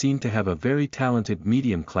Zheng seemed to have a very talented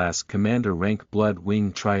medium-class commander rank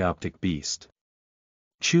blood-wing trioptic beast.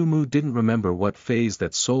 Chu Mu didn't remember what phase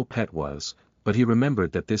that soul pet was, but he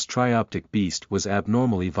remembered that this trioptic beast was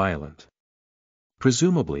abnormally violent.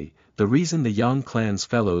 Presumably, the reason the Yang clan's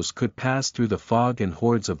fellows could pass through the fog and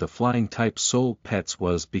hordes of the flying-type soul pets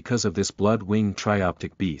was because of this blood-wing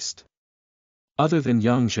trioptic beast. Other than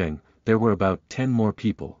Yang Zheng, there were about 10 more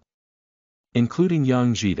people. Including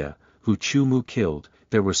Yang Jida, who Chu Mu killed,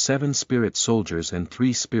 there were 7 spirit soldiers and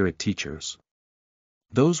 3 spirit teachers.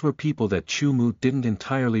 Those were people that Chu Mu didn't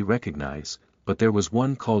entirely recognize, but there was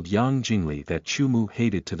one called Yang Jingli that Chu Mu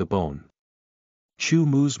hated to the bone. Chu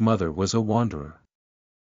Mu's mother was a wanderer.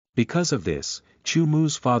 Because of this, Chu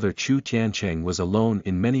Mu's father Chu Tiancheng was alone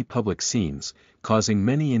in many public scenes, causing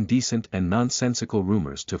many indecent and nonsensical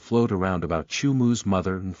rumors to float around about Chu Mu's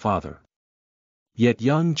mother and father. Yet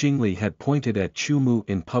Yang Jingli had pointed at Chu Mu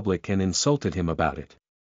in public and insulted him about it.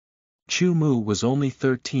 Chu Mu was only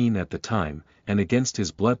 13 at the time, and against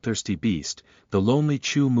his bloodthirsty beast, the lonely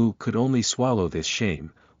Chu Mu could only swallow this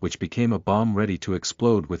shame, which became a bomb ready to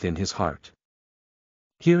explode within his heart.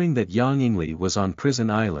 Hearing that Yang Jingli was on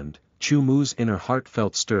Prison Island, Chu Mu's inner heart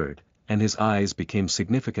felt stirred, and his eyes became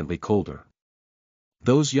significantly colder.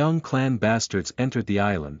 Those Yang clan bastards entered the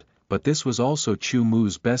island, but this was also Chu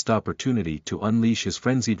Mu's best opportunity to unleash his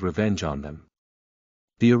frenzied revenge on them.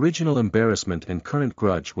 The original embarrassment and current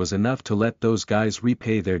grudge was enough to let those guys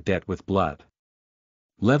repay their debt with blood.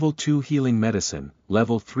 Level 2 Healing Medicine,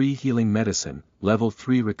 Level 3 Healing Medicine, Level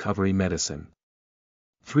 3 Recovery Medicine.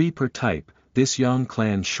 3 per type. This Yang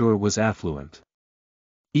clan sure was affluent.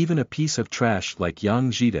 Even a piece of trash like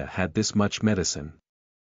Yang Jida had this much medicine.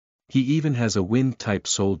 He even has a wind-type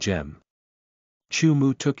soul gem. Chu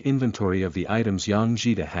Mu took inventory of the items Yang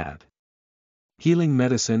Jida had. Healing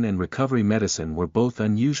medicine and recovery medicine were both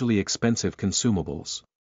unusually expensive consumables.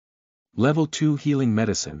 Level 2 healing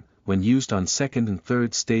medicine, when used on second and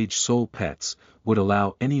third stage soul pets, would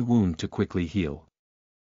allow any wound to quickly heal.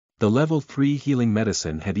 The level 3 healing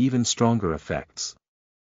medicine had even stronger effects.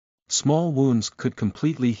 Small wounds could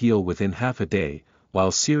completely heal within half a day, while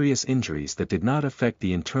serious injuries that did not affect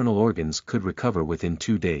the internal organs could recover within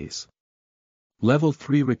 2 days. Level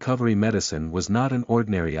 3 recovery medicine was not an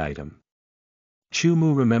ordinary item. Chu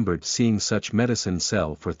Mu remembered seeing such medicine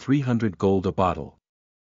sell for 300 gold a bottle.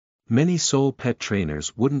 Many soul pet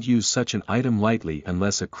trainers wouldn't use such an item lightly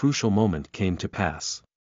unless a crucial moment came to pass.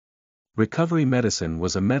 Recovery medicine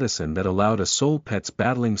was a medicine that allowed a soul pet's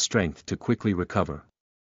battling strength to quickly recover.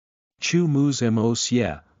 Chu Mu's Mo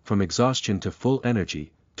Xie, from exhaustion to full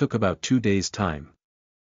energy, took about 2 days' time.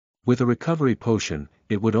 With a recovery potion,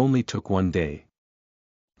 it would only took 1 day.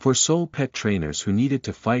 For soul pet trainers who needed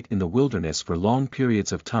to fight in the wilderness for long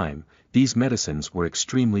periods of time, these medicines were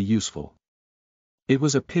extremely useful. It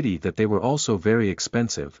was a pity that they were also very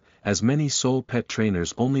expensive, as many soul pet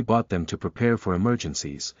trainers only bought them to prepare for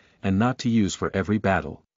emergencies, and not to use for every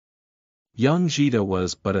battle. Yang Jida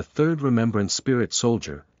was but a third remembrance spirit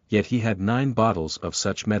soldier, yet he had 9 bottles of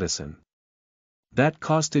such medicine. That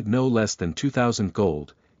costed no less than 2,000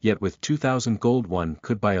 gold, yet with 2,000 gold one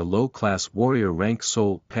could buy a low-class warrior rank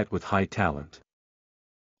soul pet with high talent.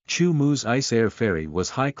 Chu Mu's Ice Air Fairy was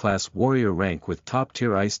high-class warrior rank with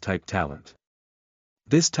top-tier ice-type talent.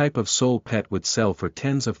 This type of soul pet would sell for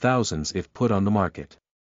tens of thousands if put on the market.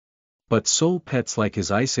 But soul pets like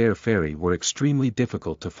his Ice Air Fairy were extremely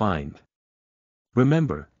difficult to find.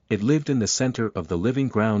 Remember, it lived in the center of the living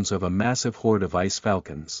grounds of a massive horde of ice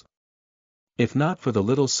falcons. If not for the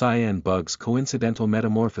little cyan bug's coincidental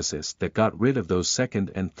metamorphosis that got rid of those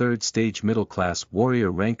second and third stage middle-class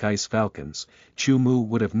warrior rank ice falcons, Chu Mu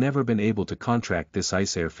would have never been able to contract this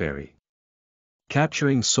Ice Air Fairy.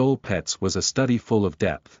 Capturing soul pets was a study full of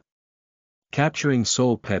depth. Capturing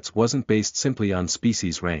soul pets wasn't based simply on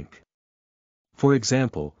species rank. For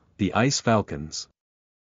example, the ice falcons.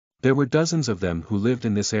 There were dozens of them who lived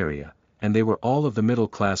in this area, and they were all of the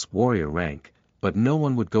middle-class warrior rank, but no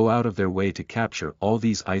one would go out of their way to capture all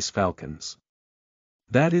these ice falcons.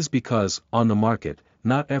 That is because, on the market,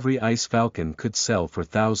 not every ice falcon could sell for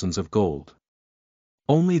thousands of gold.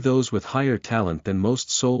 Only those with higher talent than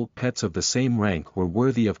most soul pets of the same rank were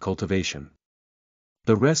worthy of cultivation.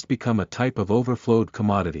 The rest become a type of overflowed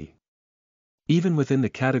commodity. Even within the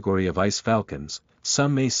category of ice falcons,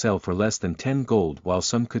 some may sell for less than 10 gold while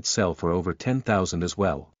some could sell for over 10,000 as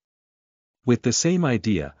well. With the same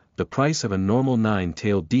idea, the price of a normal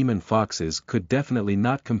 9-tailed demon foxes could definitely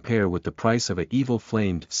not compare with the price of a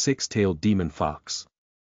evil-flamed 6-tailed demon fox.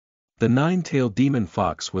 The 9-tailed demon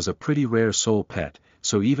fox was a pretty rare soul pet,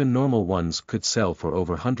 so even normal ones could sell for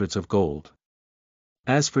over hundreds of gold.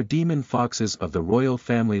 As for demon foxes of the royal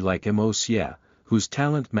family like Mo Xie, whose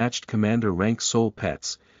talent matched commander rank soul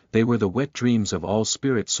pets, they were the wet dreams of all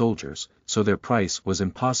spirit soldiers, so their price was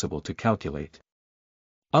impossible to calculate.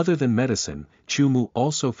 Other than medicine, Chu Mu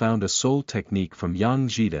also found a soul technique from Yang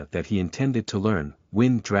Jida that he intended to learn,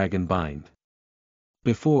 Wind Dragon Bind.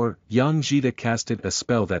 Before, Yang Jida casted a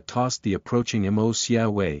spell that tossed the approaching Mo Xie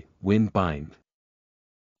away, Wind Bind.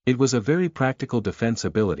 It was a very practical defense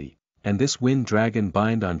ability, and this Wind Dragon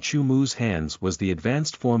Bind on Chu Mu's hands was the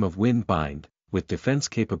advanced form of Wind Bind, with defense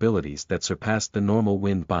capabilities that surpassed the normal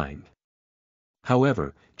Wind Bind.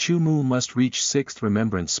 However, Chu Mu must reach 6th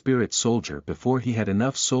Remembrance Spirit Soldier before he had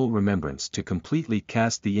enough soul remembrance to completely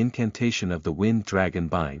cast the incantation of the Wind Dragon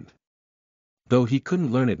Bind. Though he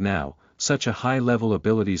couldn't learn it now, such a high-level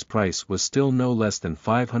ability's price was still no less than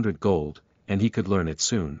 500 gold, and he could learn it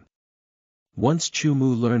soon. Once Chu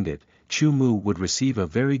Mu learned it, Chu Mu would receive a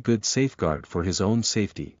very good safeguard for his own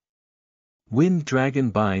safety. Wind Dragon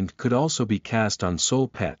Bind could also be cast on soul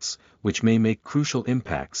pets, which may make crucial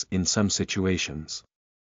impacts in some situations.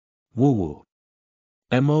 Woo-woo.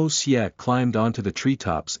 Mo Xie climbed onto the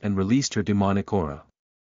treetops and released her demonic aura.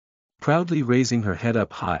 Proudly raising her head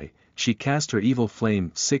up high, she cast her evil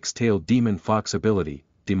flame 6-tailed demon fox ability,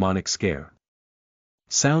 Demonic Scare.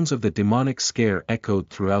 Sounds of the demonic scare echoed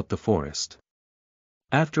throughout the forest.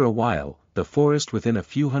 After a while, the forest within a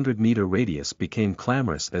few hundred-meter radius became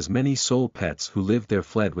clamorous as many soul pets who lived there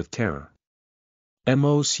fled with terror.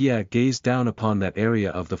 Mo Xie gazed down upon that area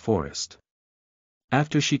of the forest.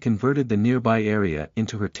 After she converted the nearby area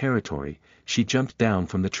into her territory, she jumped down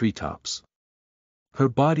from the treetops. Her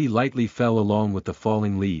body lightly fell along with the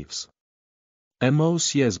falling leaves. Mo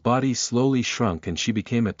Xie's body slowly shrunk and she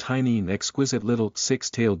became a tiny and exquisite little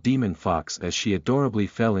six-tailed demon fox as she adorably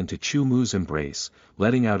fell into Chu Mu's embrace,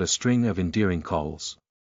 letting out a string of endearing calls.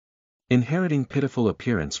 Inheriting pitiful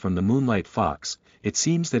appearance from the Moonlight Fox, it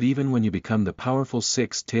seems that even when you become the powerful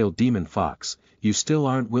six-tailed demon fox, you still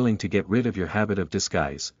aren't willing to get rid of your habit of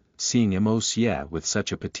disguise. Seeing Mo Xie with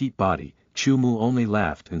such a petite body, Chu Mu only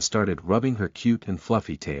laughed and started rubbing her cute and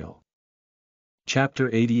fluffy tail. Chapter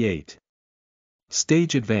 88.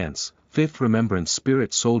 Stage Advance, 5th Remembrance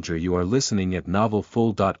Spirit Soldier. You are listening at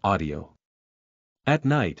NovelFull.audio. At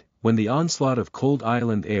night, when the onslaught of cold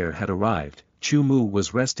island air had arrived, Chu Mu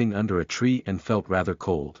was resting under a tree and felt rather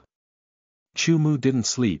cold. Chu Mu didn't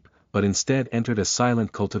sleep, but instead entered a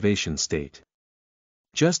silent cultivation state.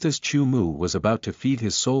 Just as Chu Mu was about to feed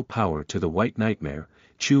his soul power to the White Nightmare,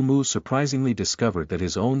 Chu Mu surprisingly discovered that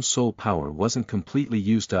his own soul power wasn't completely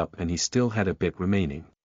used up and he still had a bit remaining.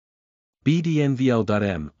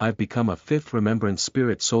 BDNVL.M. I've become a 5th Remembrance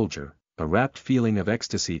Spirit Soldier. A rapt feeling of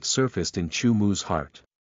ecstasy surfaced in Chu Mu's heart.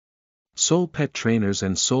 Soul pet trainers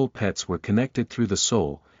and soul pets were connected through the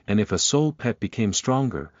soul, and if a soul pet became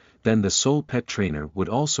stronger, then the soul pet trainer would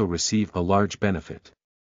also receive a large benefit.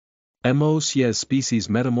 Mo Xie's species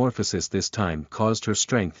metamorphosis this time caused her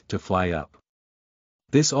strength to fly up.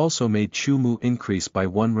 This also made Chu Mu increase by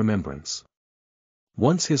 1 remembrance.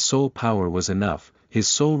 Once his soul power was enough, his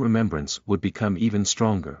soul remembrance would become even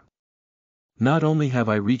stronger. Not only have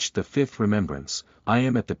I reached the 5th remembrance, I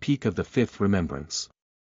am at the peak of the 5th remembrance.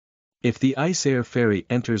 If the Ice Air Fairy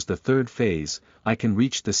enters the 3rd phase, I can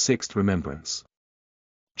reach the 6th remembrance.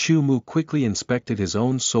 Chu Mu quickly inspected his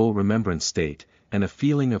own soul remembrance state, and a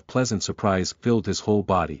feeling of pleasant surprise filled his whole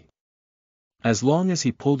body. As long as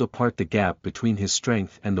he pulled apart the gap between his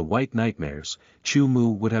strength and the White Nightmares, Chu Mu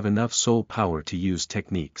would have enough soul power to use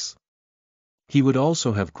techniques. He would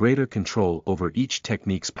also have greater control over each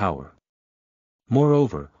technique's power.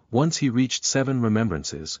 Moreover, once he reached 7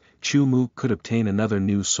 remembrances, Chu Mu could obtain another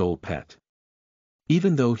new soul pet.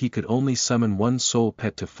 Even though he could only summon 1 soul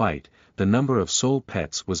pet to fight, the number of soul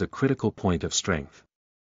pets was a critical point of strength.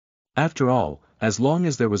 After all, as long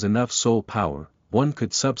as there was enough soul power, one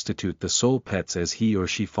could substitute the soul pets as he or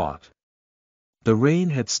she fought. The rain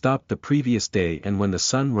had stopped the previous day and when the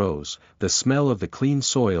sun rose, the smell of the clean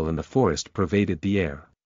soil and the forest pervaded the air.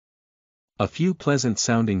 A few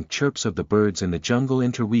pleasant-sounding chirps of the birds in the jungle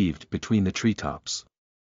interweaved between the treetops.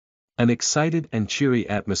 An excited and cheery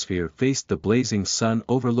atmosphere faced the blazing sun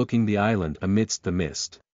overlooking the island amidst the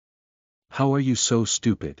mist. How are you so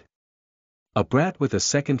stupid? A brat with a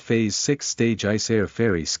 2nd phase 6th stage Ice Air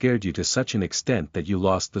Fairy scared you to such an extent that you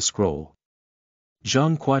lost the scroll.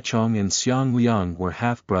 Zhang Quachong and Xiang Liang were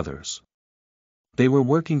half-brothers. They were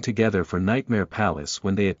working together for Nightmare Palace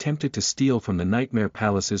when they attempted to steal from the Nightmare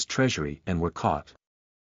Palace's treasury and were caught.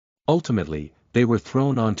 Ultimately, they were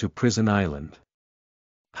thrown onto Prison Island.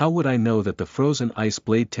 How would I know that the frozen ice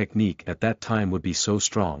blade technique at that time would be so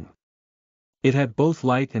strong? It had both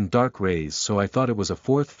light and dark rays, so I thought it was a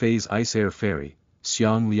 4th phase Ice Air Fairy,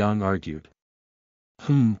 Xiang Liang argued.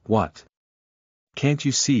 What? Can't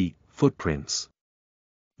you see, footprints?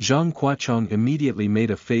 Zhang Quachong immediately made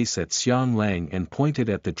a face at Xiang Liang and pointed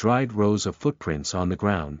at the dried rows of footprints on the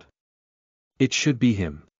ground. It should be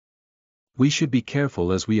him. We should be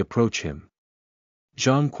careful as we approach him.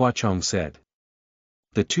 Zhang Quachong said.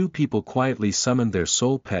 The 2 people quietly summoned their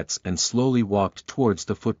soul pets and slowly walked towards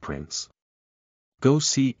the footprints. Go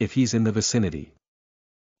see if he's in the vicinity.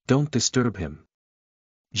 Don't disturb him.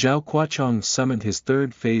 Zhao Quachong summoned his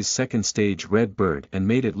 3rd phase 2nd stage Red Bird and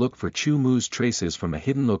made it look for Chu Mu's traces from a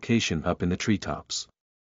hidden location up in the treetops.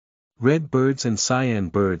 Red birds and cyan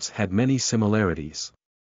birds had many similarities.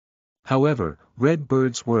 However, red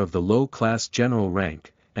birds were of the low-class general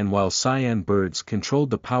rank, and while cyan birds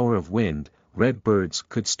controlled the power of wind, red birds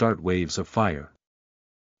could start waves of fire.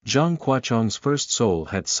 Zhang Quachong's first soul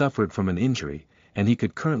had suffered from an injury, and he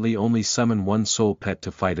could currently only summon 1 soul pet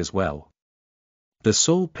to fight as well. The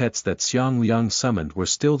soul pets that Xiang Liang summoned were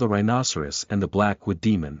still the rhinoceros and the Blackwood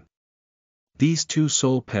demon. These 2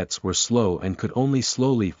 soul pets were slow and could only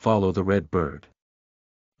slowly follow the red bird.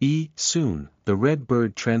 Soon, the red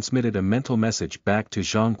bird transmitted a mental message back to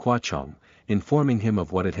Zhang Quachong, informing him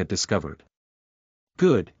of what it had discovered.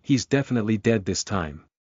 Good, he's definitely dead this time.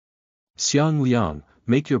 Xiang Liang,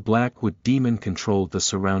 make your Blackwood demon control the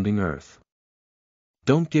surrounding earth.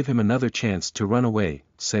 Don't give him another chance to run away,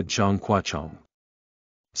 said Zhang Quachong.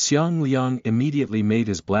 Xiang Liang immediately made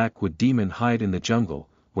his Blackwood demon hide in the jungle,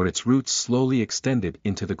 where its roots slowly extended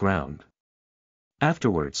into the ground.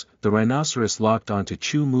 Afterwards, the rhinoceros locked onto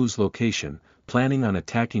Chu Mu's location, planning on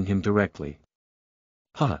attacking him directly.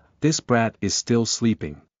 This brat is still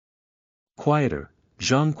sleeping. Quieter,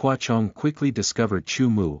 Zhang Kuachong quickly discovered Chu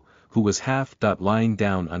Mu, who was lying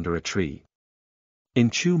down under a tree. In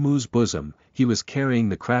Chu Mu's bosom, he was carrying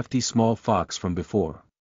the crafty small fox from before.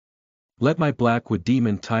 "Let my Blackwood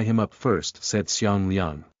demon tie him up first," said Xiang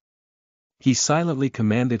Liang. He silently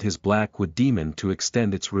commanded his Blackwood demon to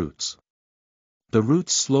extend its roots. The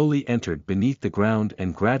roots slowly entered beneath the ground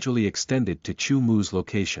and gradually extended to Chu Mu's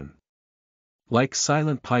location. Like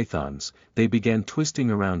silent pythons, they began twisting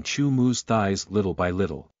around Chu Mu's thighs little by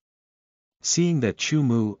little. Seeing that Chu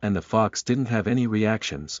Mu and the fox didn't have any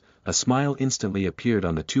reactions, a smile instantly appeared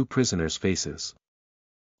on the two prisoners' faces.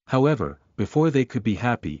 However, before they could be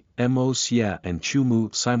happy, Mo Xie and Chu Mu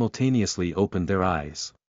simultaneously opened their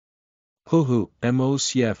eyes. Mo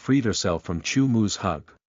Xie freed herself from Chu Mu's hug.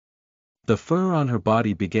 The fur on her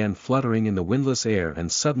body began fluttering in the windless air, and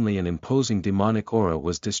suddenly an imposing demonic aura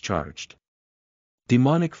was discharged.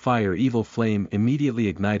 Demonic fire evil flame immediately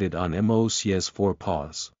ignited on Mo Xie's four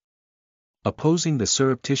paws. Opposing the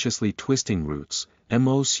surreptitiously twisting roots,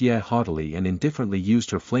 Mo Xie haughtily and indifferently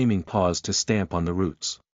used her flaming paws to stamp on the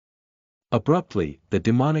roots. Abruptly, the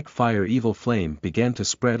demonic fire evil flame began to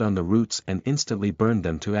spread on the roots and instantly burned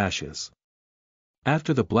them to ashes.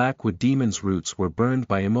 After the Blackwood demon's roots were burned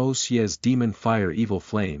by Mo Xie's demon fire evil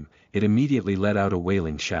flame, it immediately let out a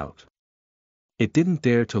wailing shout. It didn't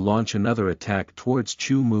dare to launch another attack towards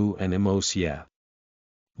Chu Mu and Mo Xie.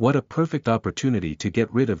 What a perfect opportunity to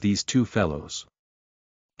get rid of these two fellows.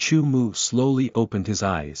 Chu Mu slowly opened his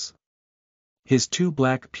eyes. His two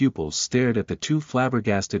black pupils stared at the two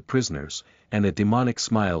flabbergasted prisoners, and a demonic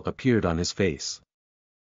smile appeared on his face.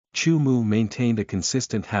 Chu Mu maintained a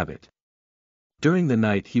consistent habit. During the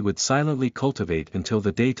night he would silently cultivate until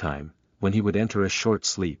the daytime, when he would enter a short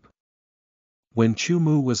sleep. When Chu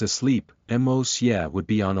Mu was asleep, Mo Xie would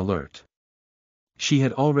be on alert. She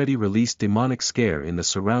had already released demonic scare in the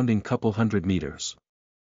surrounding couple hundred meters.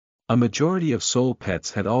 A majority of soul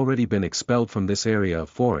pets had already been expelled from this area of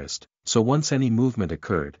forest, so once any movement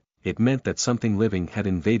occurred, it meant that something living had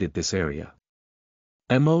invaded this area.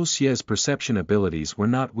 Mo Xie's perception abilities were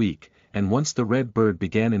not weak, and once the red bird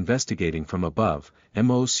began investigating from above,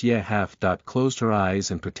 Mo Xie closed her eyes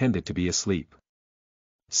and pretended to be asleep.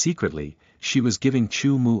 Secretly, she was giving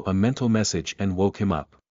Chu Mu a mental message and woke him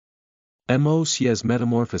up. Mo Xie's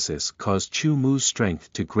metamorphosis caused Chu Mu's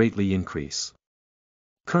strength to greatly increase.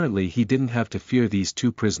 Currently he didn't have to fear these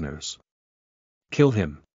two prisoners. Kill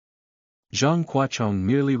him. Zhang Kuachong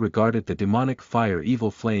merely regarded the demonic fire evil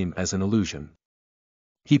flame as an illusion.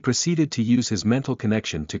 He proceeded to use his mental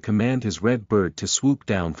connection to command his red bird to swoop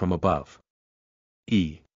down from above.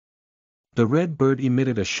 The red bird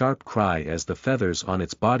emitted a sharp cry as the feathers on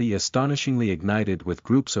its body astonishingly ignited with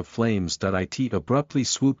groups of flames. It abruptly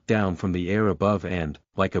swooped down from the air above and,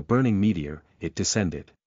 like a burning meteor, it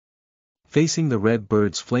descended. Facing the red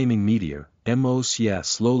bird's flaming meteor, Mo Xie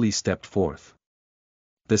slowly stepped forth.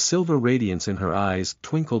 The silver radiance in her eyes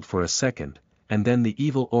twinkled for a second, and then the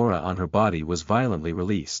evil aura on her body was violently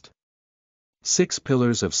released. 6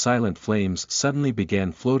 pillars of silent flames suddenly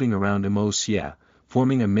began floating around Mo Xie,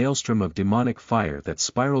 forming a maelstrom of demonic fire that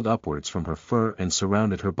spiraled upwards from her fur and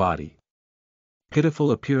surrounded her body.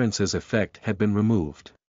 Pitiful appearance's effect had been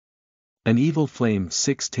removed. An evil flame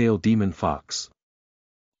 6-tailed demon fox.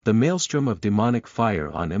 The maelstrom of demonic fire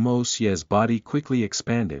on Mo Xie's body quickly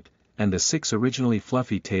expanded, and the 6 originally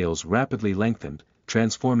fluffy tails rapidly lengthened,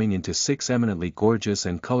 transforming into 6 eminently gorgeous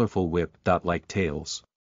and colorful whip-like tails.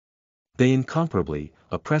 They incomparably,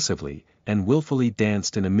 oppressively, and willfully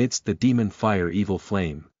danced in amidst the demon fire evil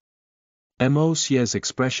flame. Mo Xie's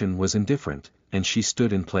expression was indifferent, and she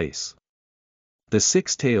stood in place. The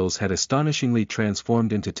 6 tails had astonishingly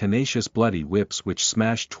transformed into tenacious bloody whips which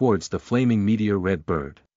smashed towards the flaming meteor red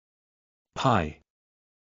bird. Pi.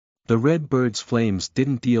 The red bird's flames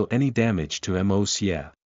didn't deal any damage to Mo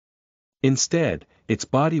Xie. Instead, its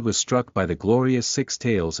body was struck by the glorious 6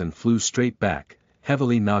 tails and flew straight back,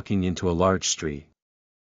 heavily knocking into a large tree.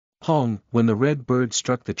 Hong, when the red bird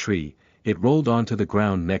struck the tree, it rolled onto the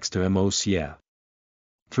ground next to Mo Xie.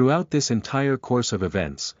 Throughout this entire course of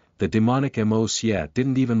events, the demonic Mo Xie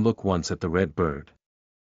didn't even look once at the red bird.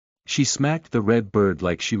 She smacked the red bird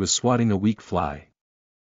like she was swatting a weak fly.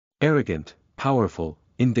 Arrogant, powerful,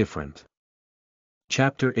 indifferent.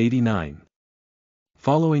 Chapter 89.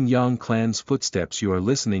 Following Yang Clan's footsteps. You are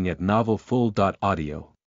listening at novelfull.audio.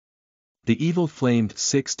 The evil-flamed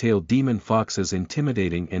 6-tailed demon fox's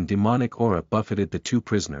intimidating and demonic aura buffeted the 2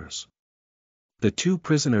 prisoners. The 2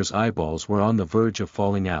 prisoners' eyeballs were on the verge of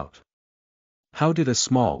falling out. How did a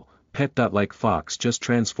small, pet-like fox just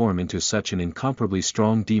transform into such an incomparably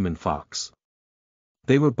strong demon fox?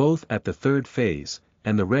 They were both at the third phase,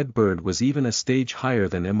 and the red bird was even a stage higher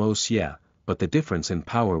than Mo Xie, but the difference in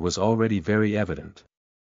power was already very evident.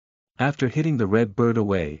 After hitting the red bird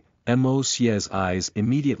away, Mo Xie's eyes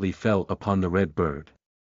immediately fell upon the red bird.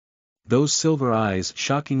 Those silver eyes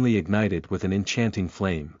shockingly ignited with an enchanting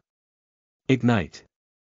flame. Ignite!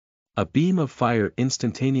 A beam of fire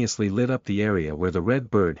instantaneously lit up the area where the red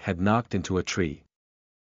bird had knocked into a tree.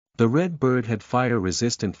 The red bird had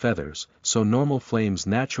fire-resistant feathers, so normal flames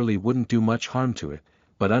naturally wouldn't do much harm to it,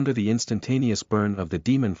 but under the instantaneous burn of the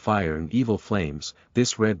demon fire and evil flames,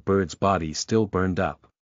 this red bird's body still burned up.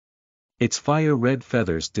 Its fire-red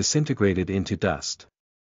feathers disintegrated into dust.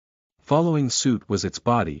 Following suit was its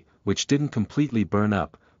body, which didn't completely burn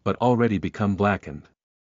up, but already become blackened.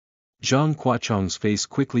 Zhang Kuochong's face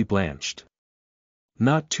quickly blanched.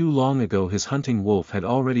 Not too long ago his hunting wolf had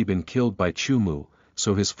already been killed by Chu Mu,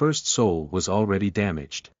 so his first soul was already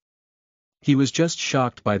damaged. He was just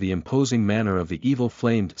shocked by the imposing manner of the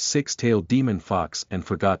evil-flamed six-tailed demon fox and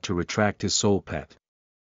forgot to retract his soul pet.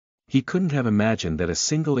 He couldn't have imagined that a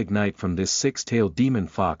single ignite from this six-tailed demon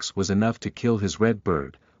fox was enough to kill his red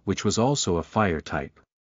bird, which was also a fire type.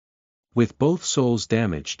 With both souls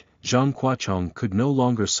damaged, Zhang Kuochong could no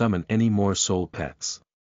longer summon any more soul pets.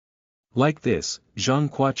 Like this, Zhang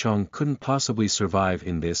Kuochong couldn't possibly survive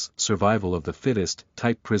in this survival of the fittest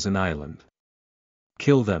type prison island.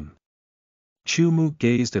 Kill them. Chu Mu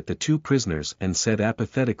gazed at the two prisoners and said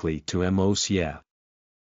apathetically to Mo Xie.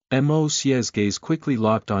 Mo Xie's gaze quickly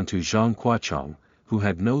locked onto Zhang Kuochong, who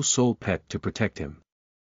had no soul pet to protect him.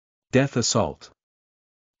 Death Assault.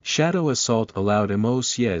 Shadow Assault allowed Mo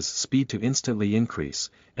Xie's speed to instantly increase,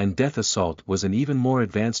 and Death Assault was an even more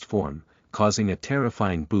advanced form, causing a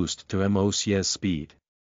terrifying boost to Mo Xie's speed.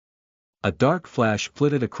 A dark flash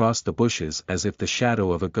flitted across the bushes as if the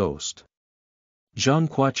shadow of a ghost. Zhang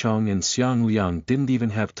Kuochong and Xiang Liang didn't even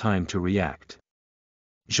have time to react.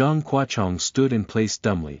 Zhang Kuochong stood in place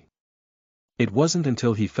dumbly. It wasn't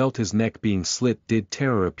until he felt his neck being slit did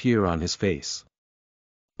terror appear on his face.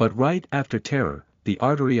 But right after terror, the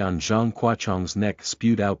artery on Zhang Kuochong's neck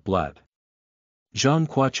spewed out blood. Zhang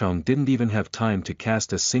Kuochong didn't even have time to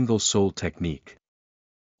cast a single soul technique.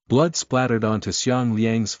 Blood splattered onto Xiang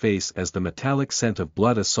Liang's face as the metallic scent of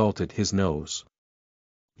blood assaulted his nose.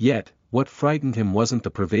 Yet, what frightened him wasn't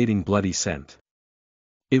the pervading bloody scent.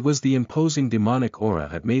 It was the imposing demonic aura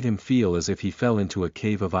that made him feel as if he fell into a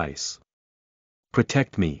cave of ice.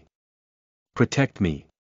 Protect me! Protect me!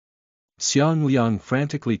 Xiang Liang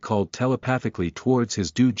frantically called telepathically towards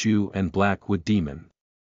his Duju and Blackwood demon.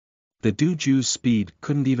 The Duju's speed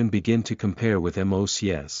couldn't even begin to compare with Mo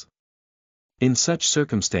Xie's. In such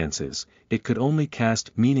circumstances, it could only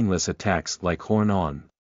cast meaningless attacks like Horn On.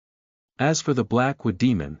 As for the Blackwood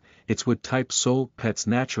demon, its wood-type soul pets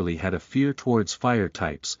naturally had a fear towards fire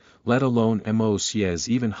types, let alone Mo Xie's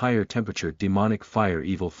even higher temperature demonic fire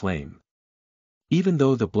evil flame. Even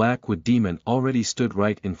though the Blackwood demon already stood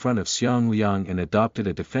right in front of Xiang Liang and adopted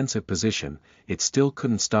a defensive position, it still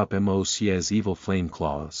couldn't stop Mo Xie's evil flame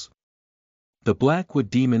claws. The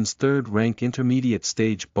Blackwood demon's third-rank intermediate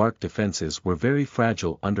stage bark defenses were very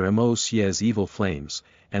fragile under Mo Xie's evil flames,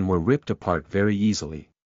 and were ripped apart very easily.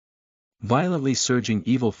 Violently surging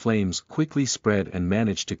evil flames quickly spread and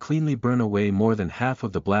managed to cleanly burn away more than half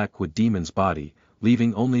of the Blackwood demon's body,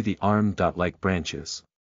 leaving only the arm-like branches.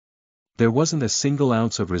 There wasn't a single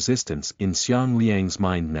ounce of resistance in Xiang Liang's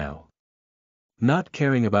mind now. Not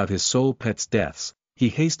caring about his soul pet's deaths, he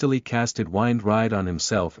hastily casted Wind Ride on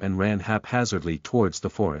himself and ran haphazardly towards the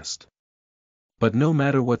forest. But no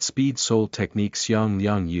matter what speed soul technique Xiang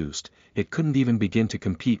Liang used, it couldn't even begin to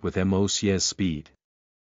compete with Mo Xie's speed.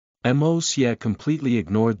 Mo Xie completely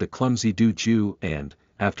ignored the clumsy Duju and,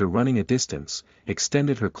 after running a distance,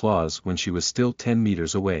 extended her claws when she was still 10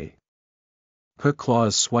 meters away. Her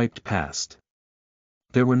claws swiped past.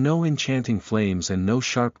 There were no enchanting flames and no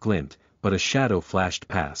sharp glint, but a shadow flashed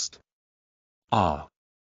past. Ah!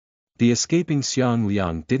 The escaping Xiang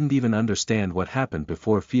Liang didn't even understand what happened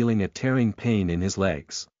before feeling a tearing pain in his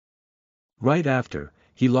legs. Right after,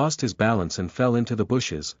 he lost his balance and fell into the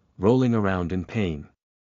bushes, rolling around in pain.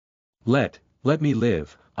 Let me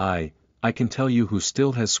live, I can tell you who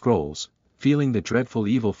still has scrolls. Feeling the dreadful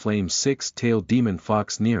evil flame six-tailed demon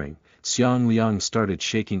fox nearing, Xiang Liang started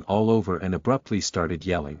shaking all over and abruptly started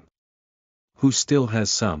yelling. Who still has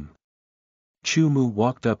some? Chu Mu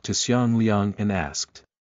walked up to Xiang Liang and asked.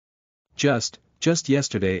 Just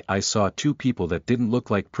yesterday I saw two people that didn't look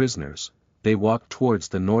like prisoners, they walked towards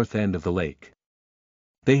the north end of the lake.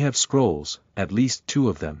 They have scrolls, at least two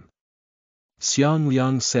of them. Xiang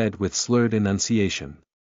Liang said with slurred enunciation.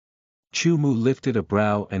 Chu Mu lifted a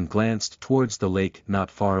brow and glanced towards the lake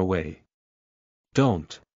not far away.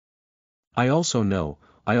 Don't. I also know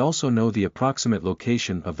the approximate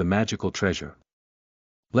location of the magical treasure.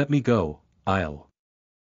 Let me go, I'll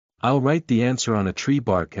write the answer on a tree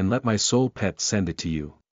bark and let my soul pet send it to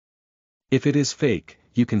you. If it is fake,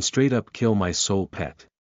 you can straight up kill my soul pet.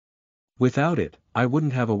 Without it, I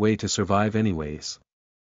wouldn't have a way to survive anyways.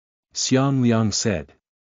 Xiang Liang said.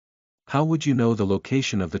 How would you know the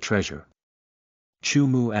location of the treasure? Chu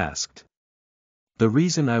Mu asked. The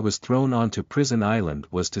reason I was thrown onto Prison Island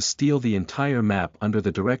was to steal the entire map under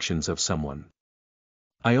the directions of someone.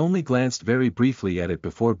 I only glanced very briefly at it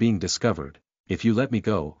before being discovered. If you let me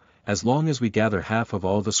go, as long as we gather half of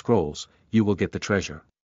all the scrolls, you will get the treasure.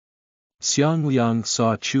 Xiang Liang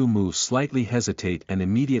saw Chu Mu slightly hesitate and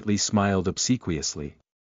immediately smiled obsequiously.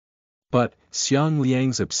 But, Xiang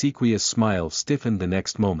Liang's obsequious smile stiffened the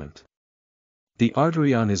next moment. The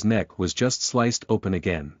artery on his neck was just sliced open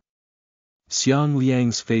again. Xiang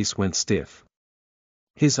Liang's face went stiff.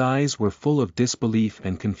 His eyes were full of disbelief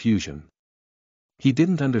and confusion. He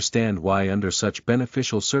didn't understand why under such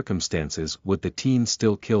beneficial circumstances would the teen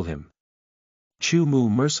still kill him. Chu Mu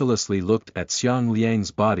mercilessly looked at Xiang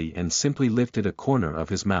Liang's body and simply lifted a corner of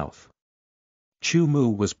his mouth. Chu Mu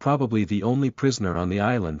was probably the only prisoner on the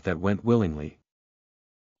island that went willingly.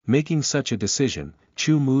 Making such a decision,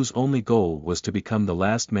 Chu Mu's only goal was to become the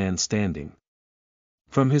last man standing.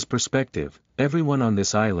 From his perspective, everyone on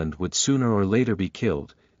this island would sooner or later be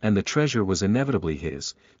killed, and the treasure was inevitably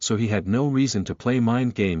his, so he had no reason to play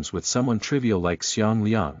mind games with someone trivial like Xiang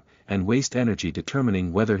Liang, and waste energy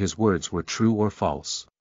determining whether his words were true or false.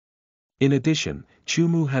 In addition, Chu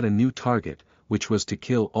Mu had a new target, which was to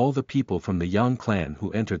kill all the people from the Yang clan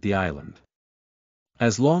who entered the island.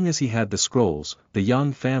 As long as he had the scrolls, the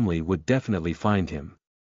Yang family would definitely find him.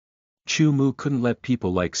 Chu Mu couldn't let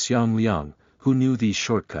people like Xiang Liang, who knew these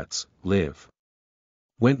shortcuts, live.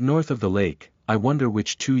 Went north of the lake. I wonder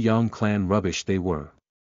which two Yang clan rubbish they were.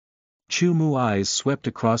 Chu Mu's eyes swept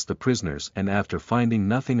across the prisoners and after finding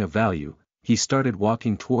nothing of value, he started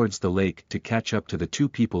walking towards the lake to catch up to the two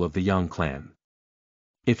people of the Yang clan.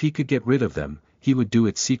 If he could get rid of them, he would do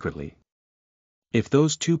it secretly. If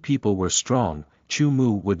those two people were strong, Chu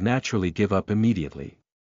Mu would naturally give up immediately.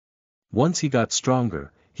 Once he got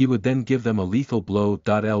stronger, he would then give them a lethal blow.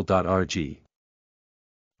 L.rg.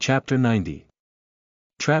 Chapter 90.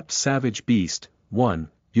 Trapped Savage Beast, 1,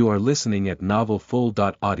 you are listening at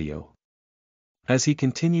NovelFull.audio. As he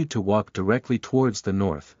continued to walk directly towards the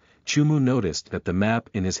north, Chu Mu noticed that the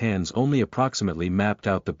map in his hands only approximately mapped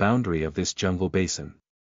out the boundary of this jungle basin.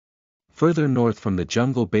 Further north from the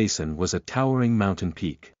jungle basin was a towering mountain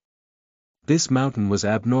peak. This mountain was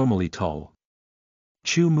abnormally tall.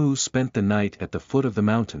 Chu Mu spent the night at the foot of the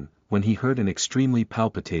mountain, when he heard an extremely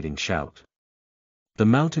palpitating shout. The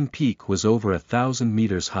mountain peak was over 1,000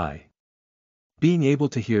 meters high. Being able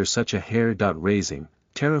to hear such a hair-raising,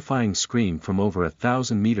 terrifying scream from over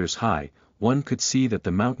 1,000 meters high, one could see that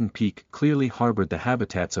the mountain peak clearly harbored the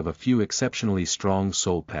habitats of a few exceptionally strong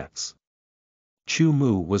soul pets. Chu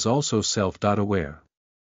Mu was also self-aware.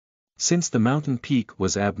 Since the mountain peak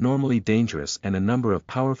was abnormally dangerous and a number of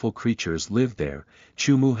powerful creatures lived there,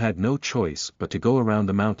 Chu Mu had no choice but to go around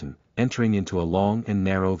the mountain, entering into a long and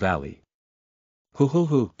narrow valley.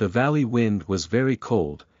 The valley wind was very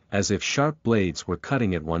cold, as if sharp blades were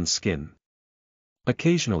cutting at one's skin.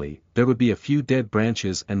 Occasionally, there would be a few dead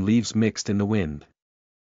branches and leaves mixed in the wind.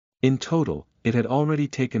 In total, it had already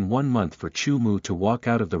taken 1 month for Chu Mu to walk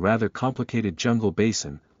out of the rather complicated jungle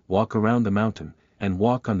basin, walk around the mountain, and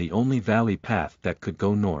walk on the only valley path that could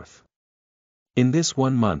go north. In this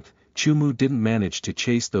 1 month, Chu Mu didn't manage to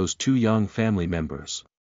chase those two Yang family members.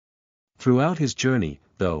 Throughout his journey,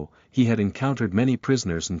 though, he had encountered many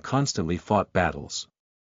prisoners and constantly fought battles.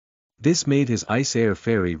 This made his Ice Air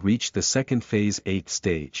Fairy reach the second phase 8th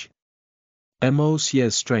stage. Mo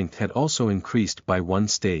Xie's strength had also increased by 1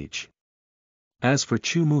 stage. As for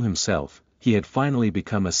Chu Mu himself, he had finally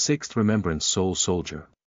become a 6th Remembrance Soul Soldier.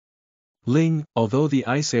 Ling, although the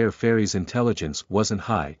Ice Air Fairy's intelligence wasn't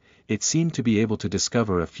high, it seemed to be able to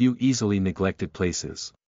discover a few easily neglected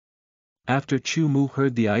places. After Chu Mu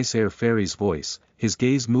heard the Ice Air Fairy's voice, his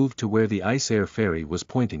gaze moved to where the Ice Air Fairy was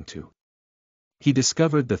pointing to. He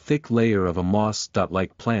discovered the thick layer of a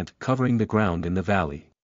moss-like plant covering the ground in the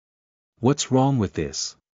valley. What's wrong with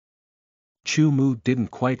this? Chu Mu didn't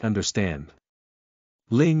quite understand.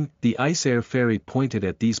 Ling, the Ice Air Fairy, pointed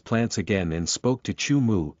at these plants again and spoke to Chu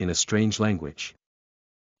Mu in a strange language.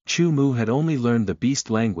 Chu Mu had only learned the beast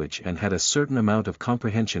language and had a certain amount of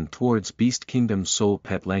comprehension towards Beast Kingdom's soul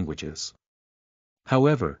pet languages.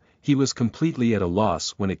 However, he was completely at a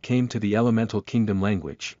loss when it came to the Elemental Kingdom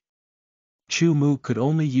language. Chu Mu could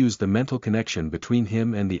only use the mental connection between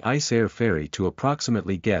him and the Ice Air Fairy to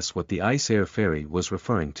approximately guess what the Ice Air Fairy was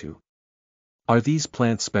referring to. "Are these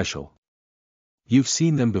plants special? You've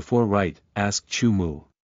seen them before, right?" asked Chu Mu.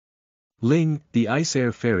 Ling, the Ice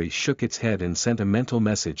Air Fairy, shook its head and sent a mental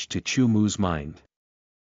message to Chu Mu's mind.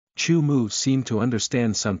 Chu Mu seemed to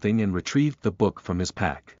understand something and retrieved the book from his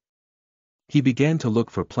pack. He began to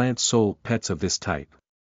look for plant soul pets of this type.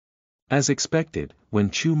 As expected,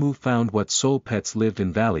 when Chu Mu found what soul pets lived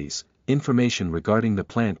in valleys, information regarding the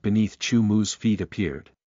plant beneath Chu Mu's feet appeared.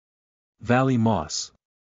 Valley moss.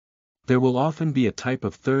 There will often be a type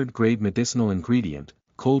of third-grade medicinal ingredient,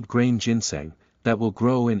 cold grain ginseng, that will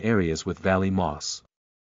grow in areas with valley moss.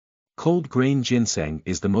 Cold grain ginseng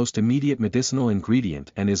is the most immediate medicinal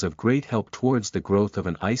ingredient and is of great help towards the growth of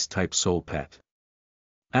an ice-type soul pet.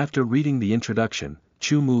 After reading the introduction,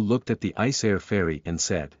 Chu Mu looked at the Ice Air Fairy and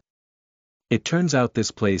said, "It turns out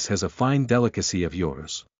this place has a fine delicacy of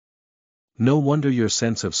yours. No wonder your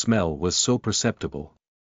sense of smell was so perceptible."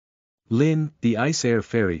 Lin, the Ice Air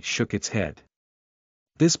Fairy, shook its head.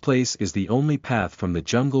 "This place is the only path from the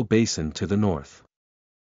jungle basin to the north.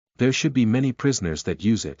 There should be many prisoners that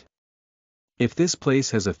use it. If this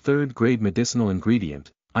place has a third-grade medicinal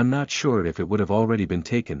ingredient, I'm not sure if it would have already been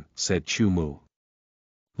taken," said Chu Mu.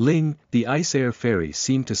 Ling, the Ice Air Fairy,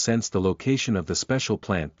 seemed to sense the location of the special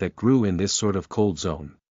plant that grew in this sort of cold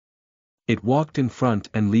zone. It walked in front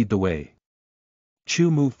and led the way.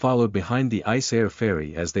 Chu Mu followed behind the Ice Air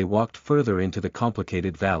Fairy as they walked further into the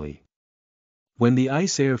complicated valley. When the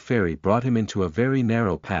Ice Air Fairy brought him into a very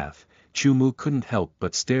narrow path, Chu Mu couldn't help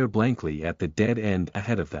but stare blankly at the dead end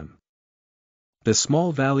ahead of them. The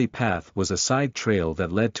small valley path was a side trail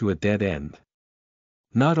that led to a dead end.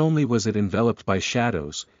 Not only was it enveloped by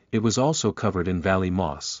shadows, it was also covered in valley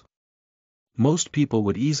moss. Most people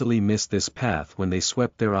would easily miss this path when they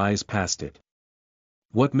swept their eyes past it.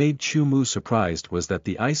 What made Chu Mu surprised was that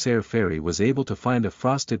the Ice Air Fairy was able to find a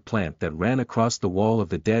frosted plant that ran across the wall of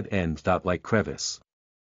the dead end like crevice.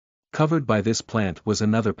 Covered by this plant was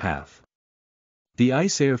another path. The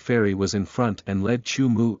Ice Air Fairy was in front and led Chu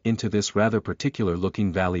Mu into this rather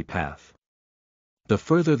particular-looking valley path. The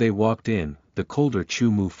further they walked in, the colder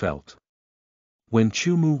Chu Mu felt. When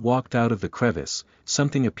Chu Mu walked out of the crevice,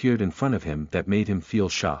 something appeared in front of him that made him feel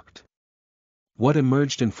shocked. What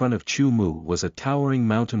emerged in front of Chu Mu was a towering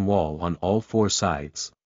mountain wall on all four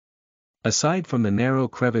sides. Aside from the narrow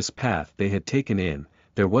crevice path they had taken in,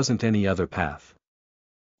 there wasn't any other path.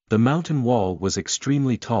 The mountain wall was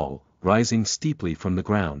extremely tall, rising steeply from the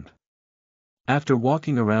ground. After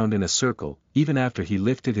walking around in a circle, even after he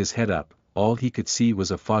lifted his head up, all he could see was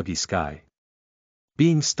a foggy sky.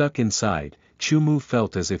 Being stuck inside, Chu Mu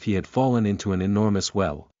felt as if he had fallen into an enormous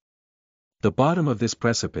well. The bottom of this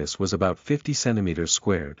precipice was about 50 centimeters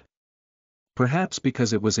squared. Perhaps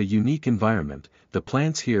because it was a unique environment, the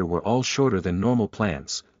plants here were all shorter than normal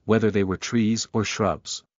plants, whether they were trees or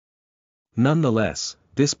shrubs. Nonetheless,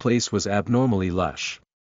 this place was abnormally lush.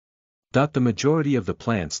 The majority of the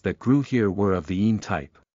plants that grew here were of the Yin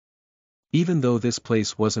type. Even though this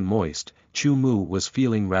place wasn't moist, Chu Mu was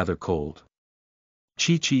feeling rather cold.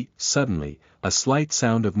 Chi-chi, suddenly, a slight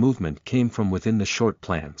sound of movement came from within the short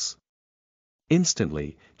plants.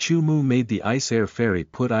 Instantly, Chu Mu made the Ice Air Fairy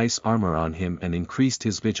put ice armor on him and increased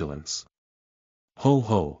his vigilance. Ho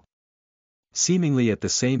ho! Seemingly at the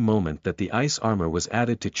same moment that the ice armor was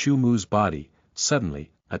added to Chu Mu's body,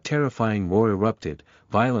 suddenly, a terrifying roar erupted,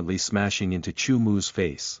 violently smashing into Chu Mu's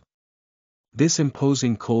face. This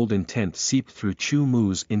imposing cold intent seeped through Chu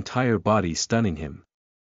Mu's entire body, stunning him.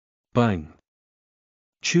 Bang!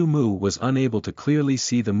 Chu Mu was unable to clearly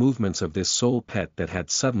see the movements of this soul pet that had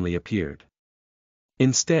suddenly appeared.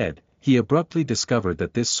 Instead, he abruptly discovered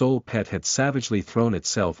that this soul pet had savagely thrown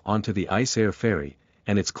itself onto the Ice Air Fairy,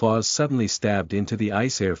 and its claws suddenly stabbed into the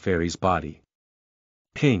Ice Air Fairy's body.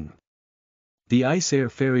 Ping! The Ice Air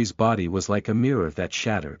Fairy's body was like a mirror that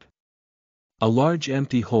shattered. A large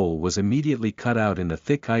empty hole was immediately cut out in the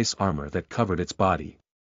thick ice armor that covered its body.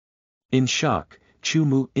 In shock, Chu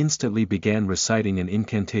Mu instantly began reciting an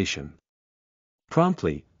incantation.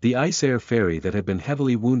 Promptly, the Ice Air Fairy that had been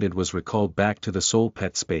heavily wounded was recalled back to the soul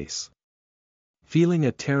pet space. Feeling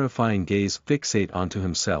a terrifying gaze fixate onto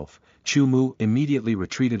himself, Chu Mu immediately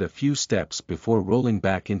retreated a few steps before rolling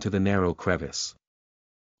back into the narrow crevice.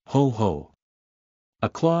 Ho ho! A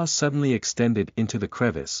claw suddenly extended into the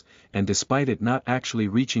crevice, and despite it not actually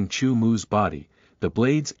reaching Chu Mu's body, the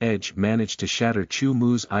blade's edge managed to shatter Chu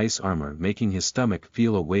Mu's ice armor, making his stomach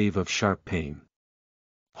feel a wave of sharp pain.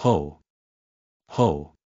 Ho!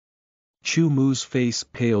 Ho! Chu Mu's face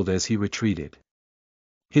paled as he retreated.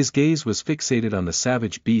 His gaze was fixated on the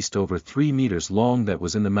savage beast over 3 meters long that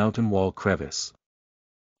was in the mountain wall crevice.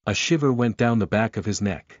 A shiver went down the back of his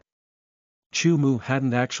neck. Chu Mu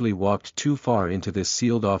hadn't actually walked too far into this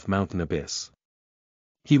sealed-off mountain abyss.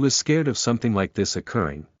 He was scared of something like this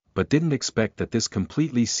occurring, but didn't expect that this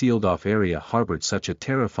completely sealed-off area harbored such a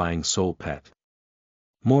terrifying soul pet.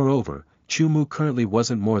 Moreover, Chu Mu currently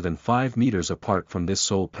wasn't more than 5 meters apart from this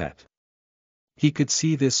soul pet. He could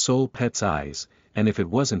see this soul pet's eyes, and if it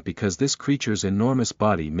wasn't because this creature's enormous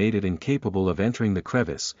body made it incapable of entering the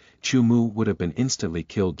crevice, Chu Mu would have been instantly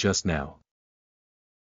killed just now.